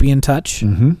dystopian touch,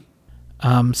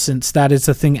 since that is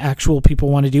a thing actual people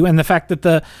want to do. And the fact that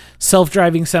the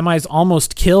self-driving semis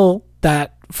almost kill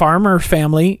that farmer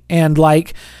family, and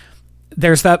like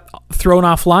there's that thrown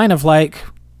off line of like,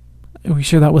 are we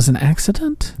sure that was an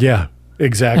accident? Yeah,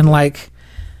 exactly. And like,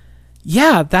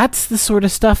 yeah, that's the sort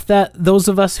of stuff that those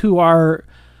of us who are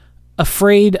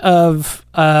afraid of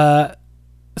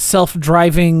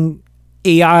self-driving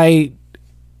AI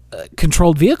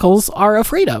controlled vehicles are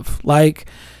afraid of. Like,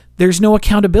 there's no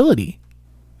accountability.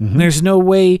 Mm-hmm. There's no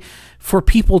way for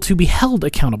people to be held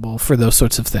accountable for those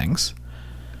sorts of things.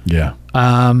 Yeah.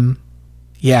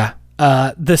 Yeah.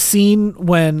 The scene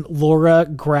when Laura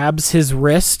grabs his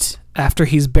wrist after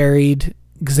he's buried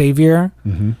Xavier,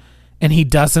 mm-hmm. and he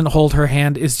doesn't hold her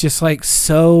hand is just like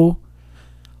so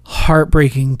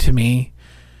heartbreaking to me.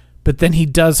 But then he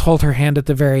does hold her hand at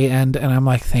the very end, and I'm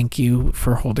like, thank you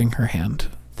for holding her hand.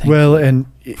 And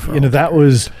that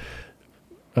was,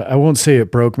 I won't say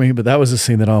it broke me, but that was a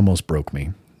scene that almost broke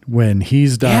me. When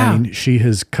he's dying, she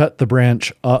has cut the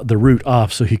branch, the root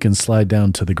off so he can slide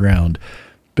down to the ground.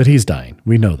 But he's dying.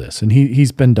 We know this. And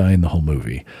he's been dying the whole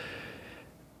movie.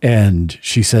 And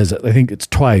she says, I think it's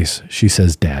twice, she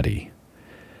says, Daddy.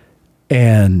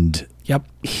 And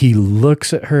he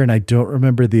looks at her, and I don't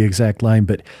remember the exact line,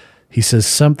 but he says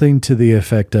something to the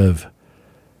effect of,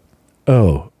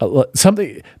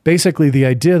 something. Basically, the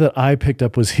idea that I picked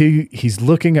up was he's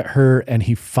looking at her, and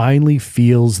he finally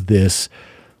feels this,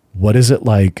 what is it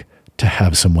like to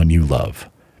have someone you love?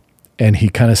 And he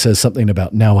kind of says something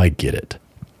about, now I get it.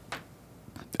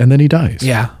 And then he dies.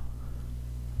 Yeah.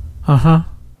 Uh-huh.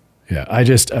 Yeah,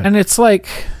 and it's like,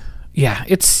 yeah,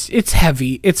 it's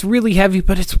heavy. It's really heavy,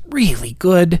 but it's really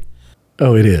good.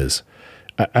 Oh, it is.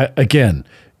 Again,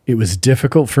 it was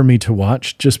difficult for me to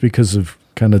watch just because of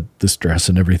kind of the stress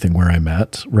and everything where I'm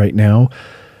at right now.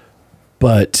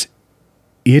 But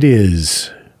it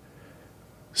is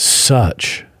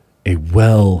such a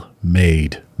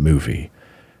well-made movie.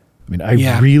 I mean,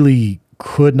 I really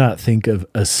could not think of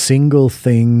a single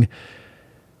thing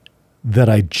that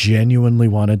I genuinely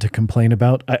wanted to complain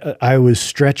about. I was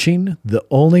stretching. The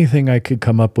only thing I could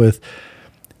come up with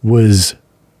was,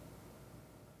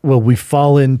 well, we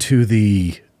fall into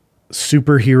the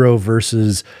superhero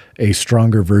versus a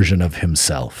stronger version of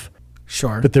himself.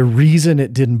 Sure. But the reason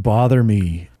it didn't bother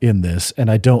me in this,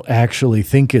 and I don't actually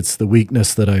think it's the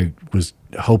weakness that I was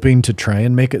hoping to try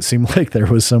and make it seem like there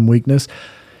was some weakness,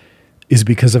 is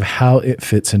because of how it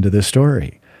fits into this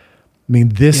story. I mean,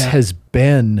 this has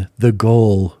been the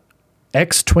goal.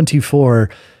 X-24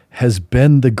 has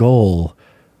been the goal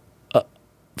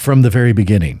from the very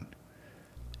beginning.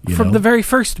 From the very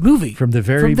first movie. From the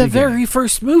very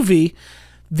first movie,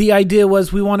 the idea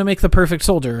was we want to make the perfect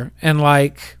soldier. And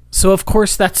like, so of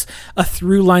course that's a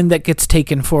through line that gets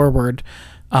taken forward.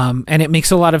 And it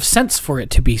makes a lot of sense for it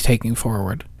to be taken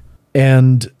forward.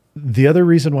 And the other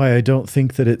reason why I don't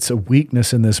think that it's a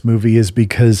weakness in this movie is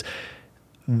because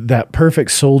that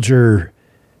perfect soldier,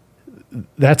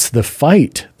 that's the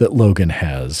fight that Logan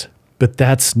has, but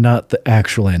that's not the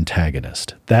actual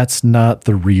antagonist. That's not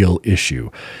the real issue.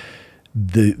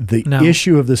 The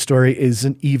issue of the story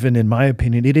isn't even, in my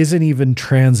opinion, it isn't even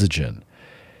transigen.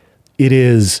 It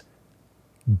is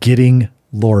getting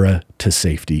Laura to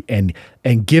safety and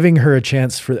giving her a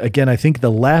chance for, again, I think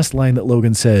the last line that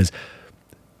Logan says,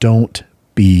 don't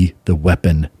be the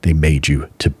weapon they made you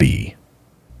to be.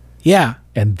 Yeah.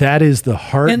 And that is the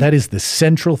heart, that is the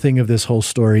central thing of this whole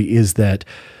story, is that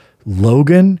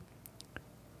Logan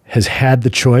has had the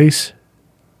choice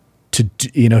to,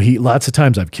 he lots of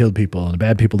times I've killed people and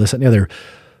bad people, this and the other,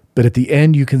 but at the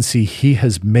end you can see he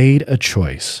has made a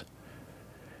choice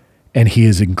and he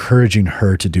is encouraging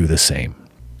her to do the same.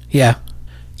 Yeah.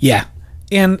 Yeah.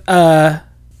 And,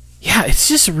 it's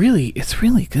just it's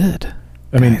really good.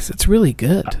 I mean, it's really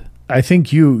good. I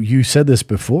think you said this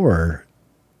before.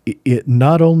 It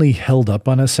not only held up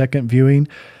on a second viewing,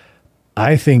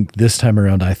 I think this time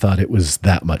around I thought it was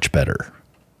that much better.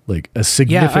 Like a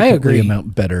significantly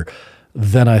amount better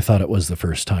than I thought it was the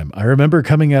first time. I remember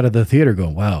coming out of the theater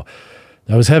going, wow,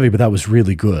 that was heavy, but that was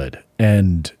really good.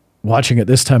 And watching it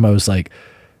this time, I was like,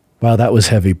 wow, that was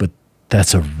heavy, but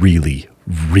that's a really,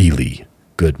 really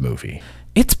good movie.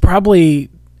 It's probably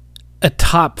a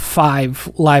top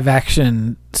 5 live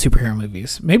action superhero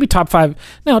movies. Maybe top 5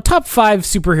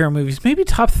 superhero movies. Maybe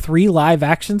top 3 live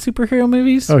action superhero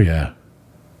movies. Oh yeah.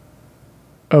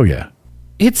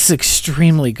 It's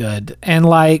extremely good. And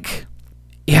like,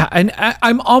 yeah, and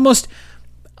I'm almost,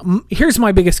 here's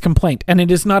my biggest complaint, and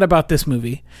it is not about this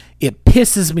movie. It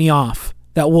pisses me off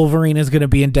that Wolverine is going to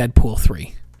be in Deadpool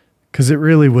 3. Because it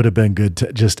really would have been good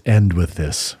to just end with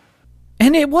this.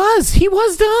 And he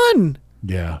was done.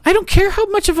 Yeah. I don't care how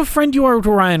much of a friend you are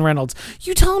to Ryan Reynolds.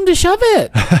 You tell him to shove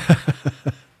it.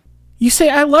 You say,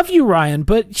 I love you, Ryan,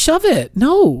 but shove it.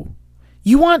 No. Do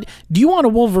you want a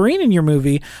Wolverine in your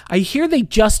movie? I hear they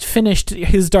just finished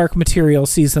His Dark Material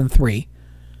season 3.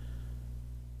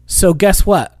 So guess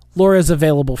what? Laura's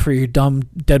available for your dumb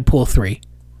Deadpool 3.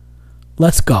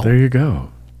 Let's go. There you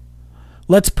go.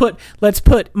 Let's put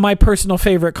my personal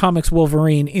favorite comics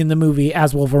Wolverine in the movie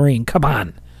as Wolverine. Come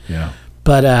on. Yeah.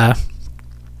 But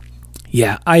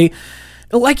yeah,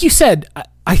 like you said,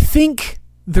 I think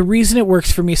the reason it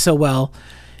works for me so well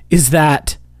is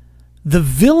that the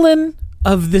villain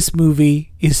of this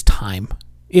movie is time.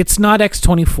 It's not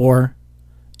X-24.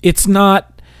 It's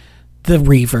not the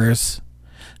Reavers.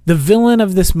 The villain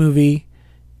of this movie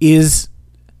is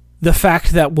the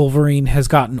fact that Wolverine has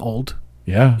gotten old.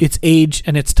 Yeah. It's age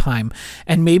and it's time.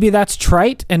 And maybe that's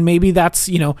trite, and maybe that's,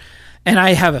 and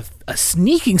I have a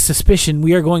sneaking suspicion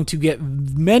we are going to get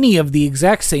many of the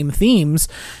exact same themes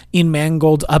in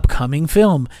Mangold's upcoming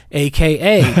film,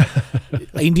 a.k.a.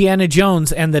 Indiana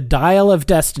Jones and the Dial of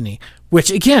Destiny,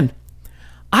 which, again,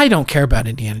 I don't care about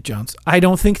Indiana Jones. I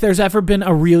don't think there's ever been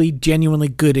a really genuinely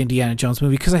good Indiana Jones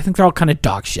movie because I think they're all kind of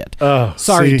dog shit. Oh,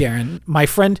 sorry, see? Darren. My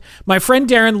friend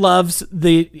Darren loves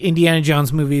the Indiana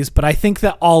Jones movies, but I think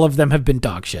that all of them have been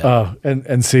dog shit. Oh,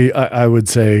 and see, I would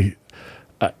say,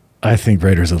 I think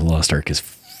Raiders of the Lost Ark is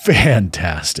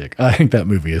fantastic. I think that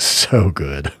movie is so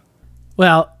good.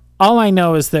 Well, all I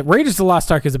know is that Raiders of the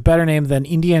Lost Ark is a better name than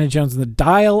Indiana Jones and the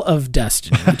Dial of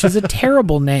Destiny, which is a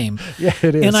terrible name. Yeah,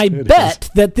 it is. And I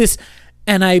bet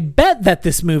that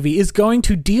this movie is going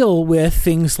to deal with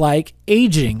things like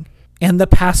aging and the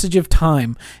passage of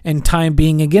time and time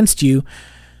being against you,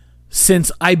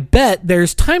 since I bet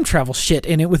there's time travel shit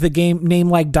in it with a game name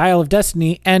like Dial of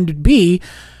Destiny, and B,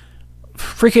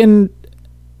 freaking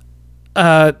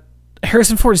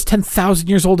Harrison Ford is 10,000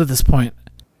 years old at this point.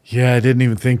 Yeah, I didn't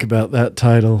even think about that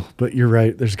title, but you're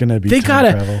right. There's going to be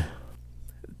time travel.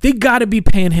 They got to be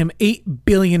paying him $8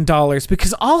 billion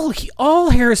because all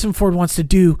Harrison Ford wants to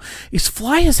do is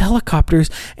fly his helicopters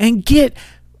and get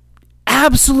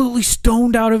absolutely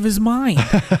stoned out of his mind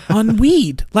on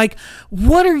weed. Like,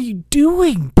 what are you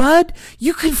doing, bud?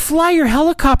 You can fly your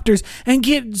helicopters and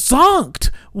get zonked.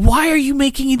 Why are you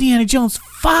making Indiana Jones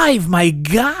 5, my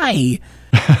guy?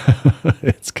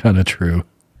 It's kind of true.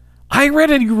 I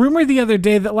read a rumor the other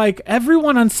day that like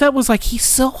everyone on set was like, he's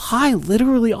so high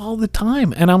literally all the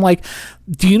time. And I'm like,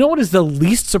 do you know what is the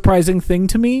least surprising thing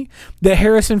to me? That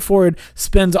Harrison Ford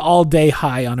spends all day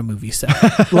high on a movie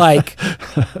set. Like,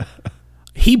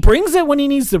 he brings it when he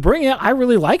needs to bring it. I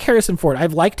really like Harrison Ford.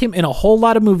 I've liked him in a whole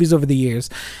lot of movies over the years.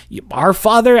 Our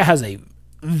father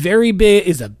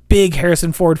is a big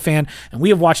Harrison Ford fan, and we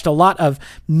have watched a lot of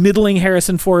middling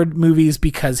Harrison Ford movies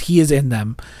because he is in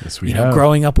them. Yes, we have.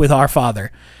 Growing up with our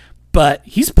father. But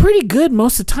he's pretty good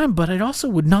most of the time, but it also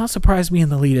would not surprise me in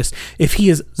the least if he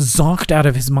is zonked out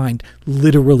of his mind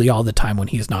literally all the time when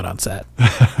he is not on set.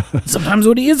 Sometimes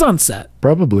when he is on set.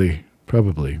 Probably.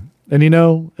 And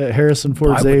at Harrison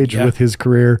Ford's age with his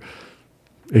career,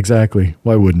 exactly.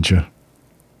 Why wouldn't you?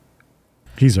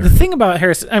 He's the thing about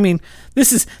Harrison, I mean,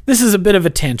 this is a bit of a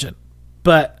tangent,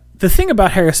 but the thing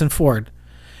about Harrison Ford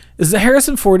is that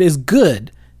Harrison Ford is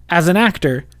good as an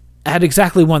actor at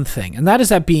exactly one thing, and that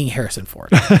is at being Harrison Ford.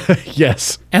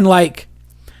 Yes. And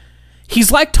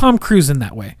he's like Tom Cruise in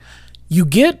that way. You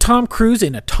get Tom Cruise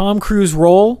in a Tom Cruise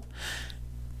role,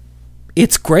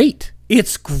 it's great.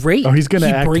 It's great. Oh, he's going to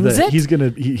act brings that. it.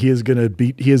 He is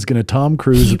going to Tom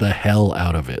Cruise the hell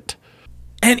out of it.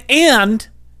 And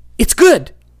it's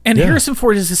good. And Harrison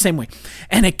Ford is the same way.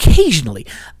 And occasionally,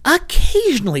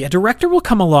 a director will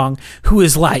come along who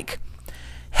is like,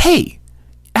 hey,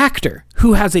 actor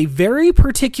who has a very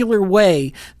particular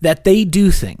way that they do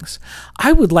things,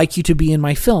 I would like you to be in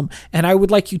my film, and I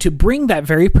would like you to bring that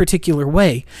very particular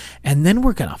way, and then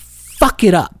we're going to fuck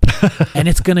it up, and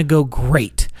it's going to go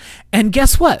great. And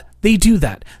guess what? They do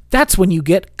that. That's when you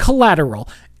get Collateral,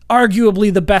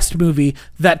 arguably the best movie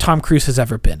that Tom Cruise has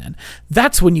ever been in.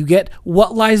 That's when you get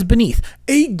What Lies Beneath,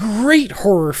 a great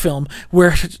horror film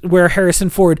where Harrison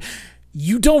Ford,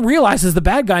 you don't realize is the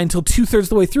bad guy until 2/3 of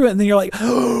the way through it, and then you're like,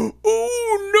 oh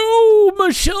no,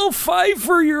 Michelle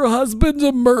Pfeiffer, your husband's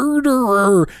a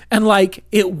murderer. And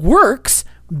it works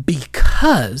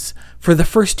because for the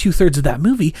first 2/3 of that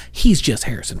movie, he's just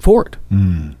Harrison Ford.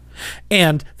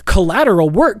 And Collateral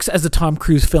works as a Tom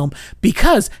Cruise film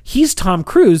because he's Tom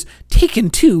Cruise taken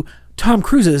to Tom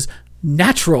Cruise's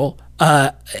natural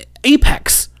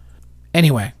apex.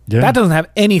 Anyway, that doesn't have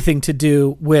anything to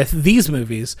do with these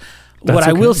movies. What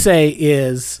I will say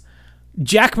is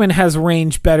Jackman has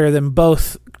range better than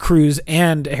both Cruise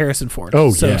and Harrison Ford.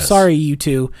 Oh, so yes. Sorry, you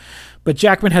two. but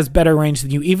Jackman has better range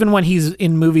than you, even when he's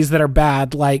in movies that are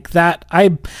bad like that.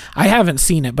 I haven't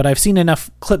seen it, but I've seen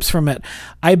enough clips from it.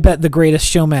 I bet The Greatest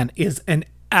Showman is an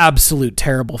absolute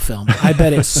terrible film. I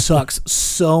bet it sucks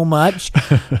so much,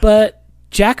 but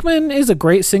Jackman is a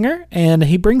great singer and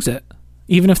he brings it,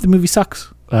 even if the movie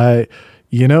sucks.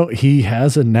 He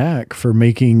has a knack for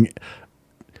making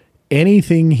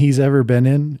anything he's ever been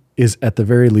in is at the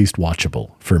very least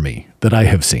watchable for me that I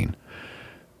have seen,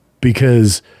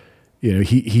 because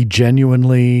he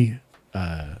genuinely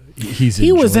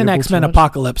he was in X-Men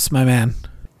Apocalypse, my man.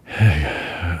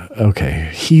 Okay,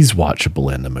 he's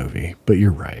watchable in the movie, but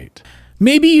you're right.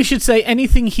 Maybe you should say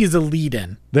anything he's a lead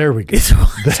in. There we go.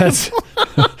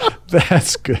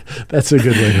 That's good. That's a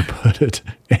good way to put it.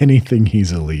 Anything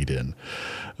he's a lead in.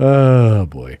 Oh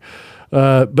boy.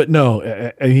 But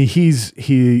no, he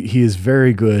is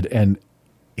very good, and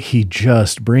he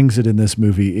just brings it in this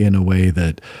movie in a way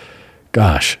that,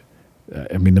 gosh,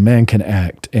 the man can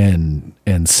act and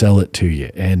sell it to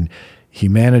you. And he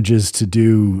manages to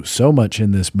do so much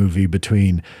in this movie,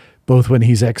 between both when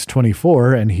he's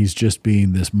X-24 and he's just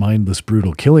being this mindless,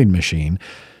 brutal killing machine,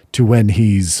 to when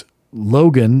he's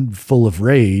Logan full of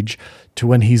rage, to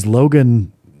when he's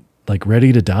Logan like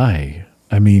ready to die.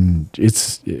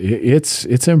 It's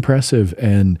impressive.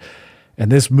 And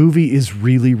this movie is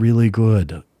really, really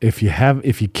good. If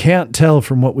you can't tell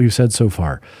from what we've said so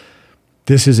far,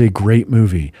 this is a great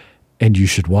movie, and you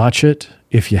should watch it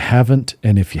if you haven't.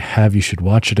 And if you have, you should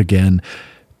watch it again.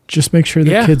 Just make sure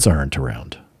the kids aren't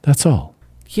around. That's all.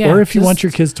 Yeah, or if you want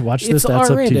your kids to watch this,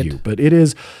 that's R-rated. Up to you. But it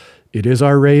is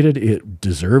R-rated. It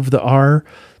deserved the R,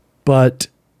 but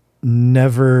it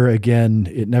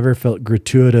never felt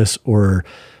gratuitous, or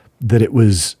that it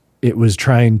was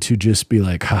trying to just be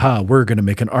like, haha, we're going to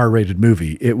make an R-rated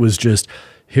movie. It was just,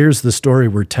 here's the story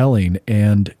we're telling,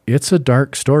 and it's a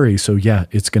dark story. So yeah,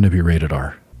 it's going to be rated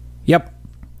R. Yep.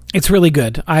 It's really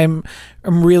good. I'm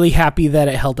really happy that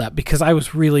it held up, because I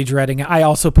was really dreading it. I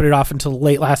also put it off until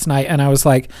late last night, and I was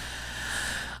like,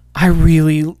 I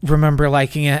really remember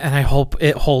liking it, and I hope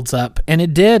it holds up. And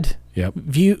it did. Yep.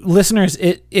 Listeners,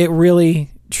 it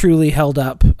really, truly held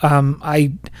up.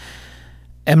 I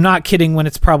am not kidding when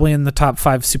it's probably in the top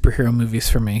 5 superhero movies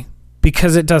for me,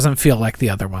 because it doesn't feel like the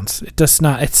other ones. It does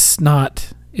not. It's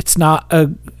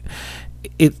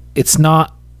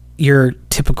not your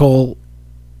typical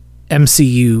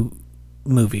MCU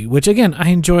movie, which again, I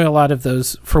enjoy a lot of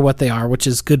those for what they are, which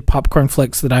is good popcorn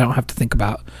flicks that I don't have to think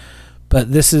about.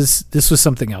 But this was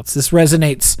something else. This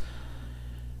resonates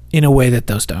in a way that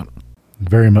those don't.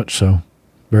 Very much so.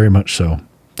 Very much so.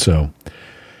 So,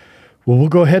 well, we'll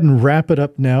go ahead and wrap it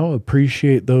up now.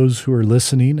 Appreciate those who are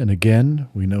listening. And again,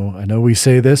 I know we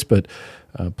say this, but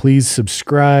please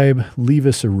subscribe, leave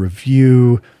us a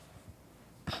review,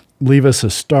 leave us a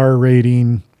star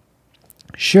rating,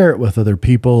 share it with other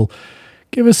people.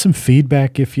 Give us some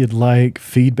feedback if you'd like.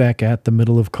 Feedback at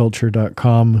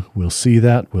themiddleofculture.com. We'll see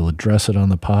that. We'll address it on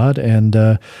the pod.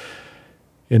 And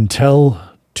until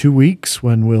 2 weeks,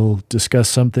 when we'll discuss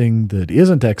something that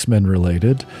isn't X-Men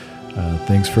related,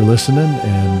 thanks for listening,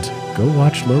 and go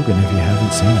watch Logan if you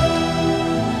haven't seen it.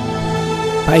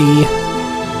 Bye.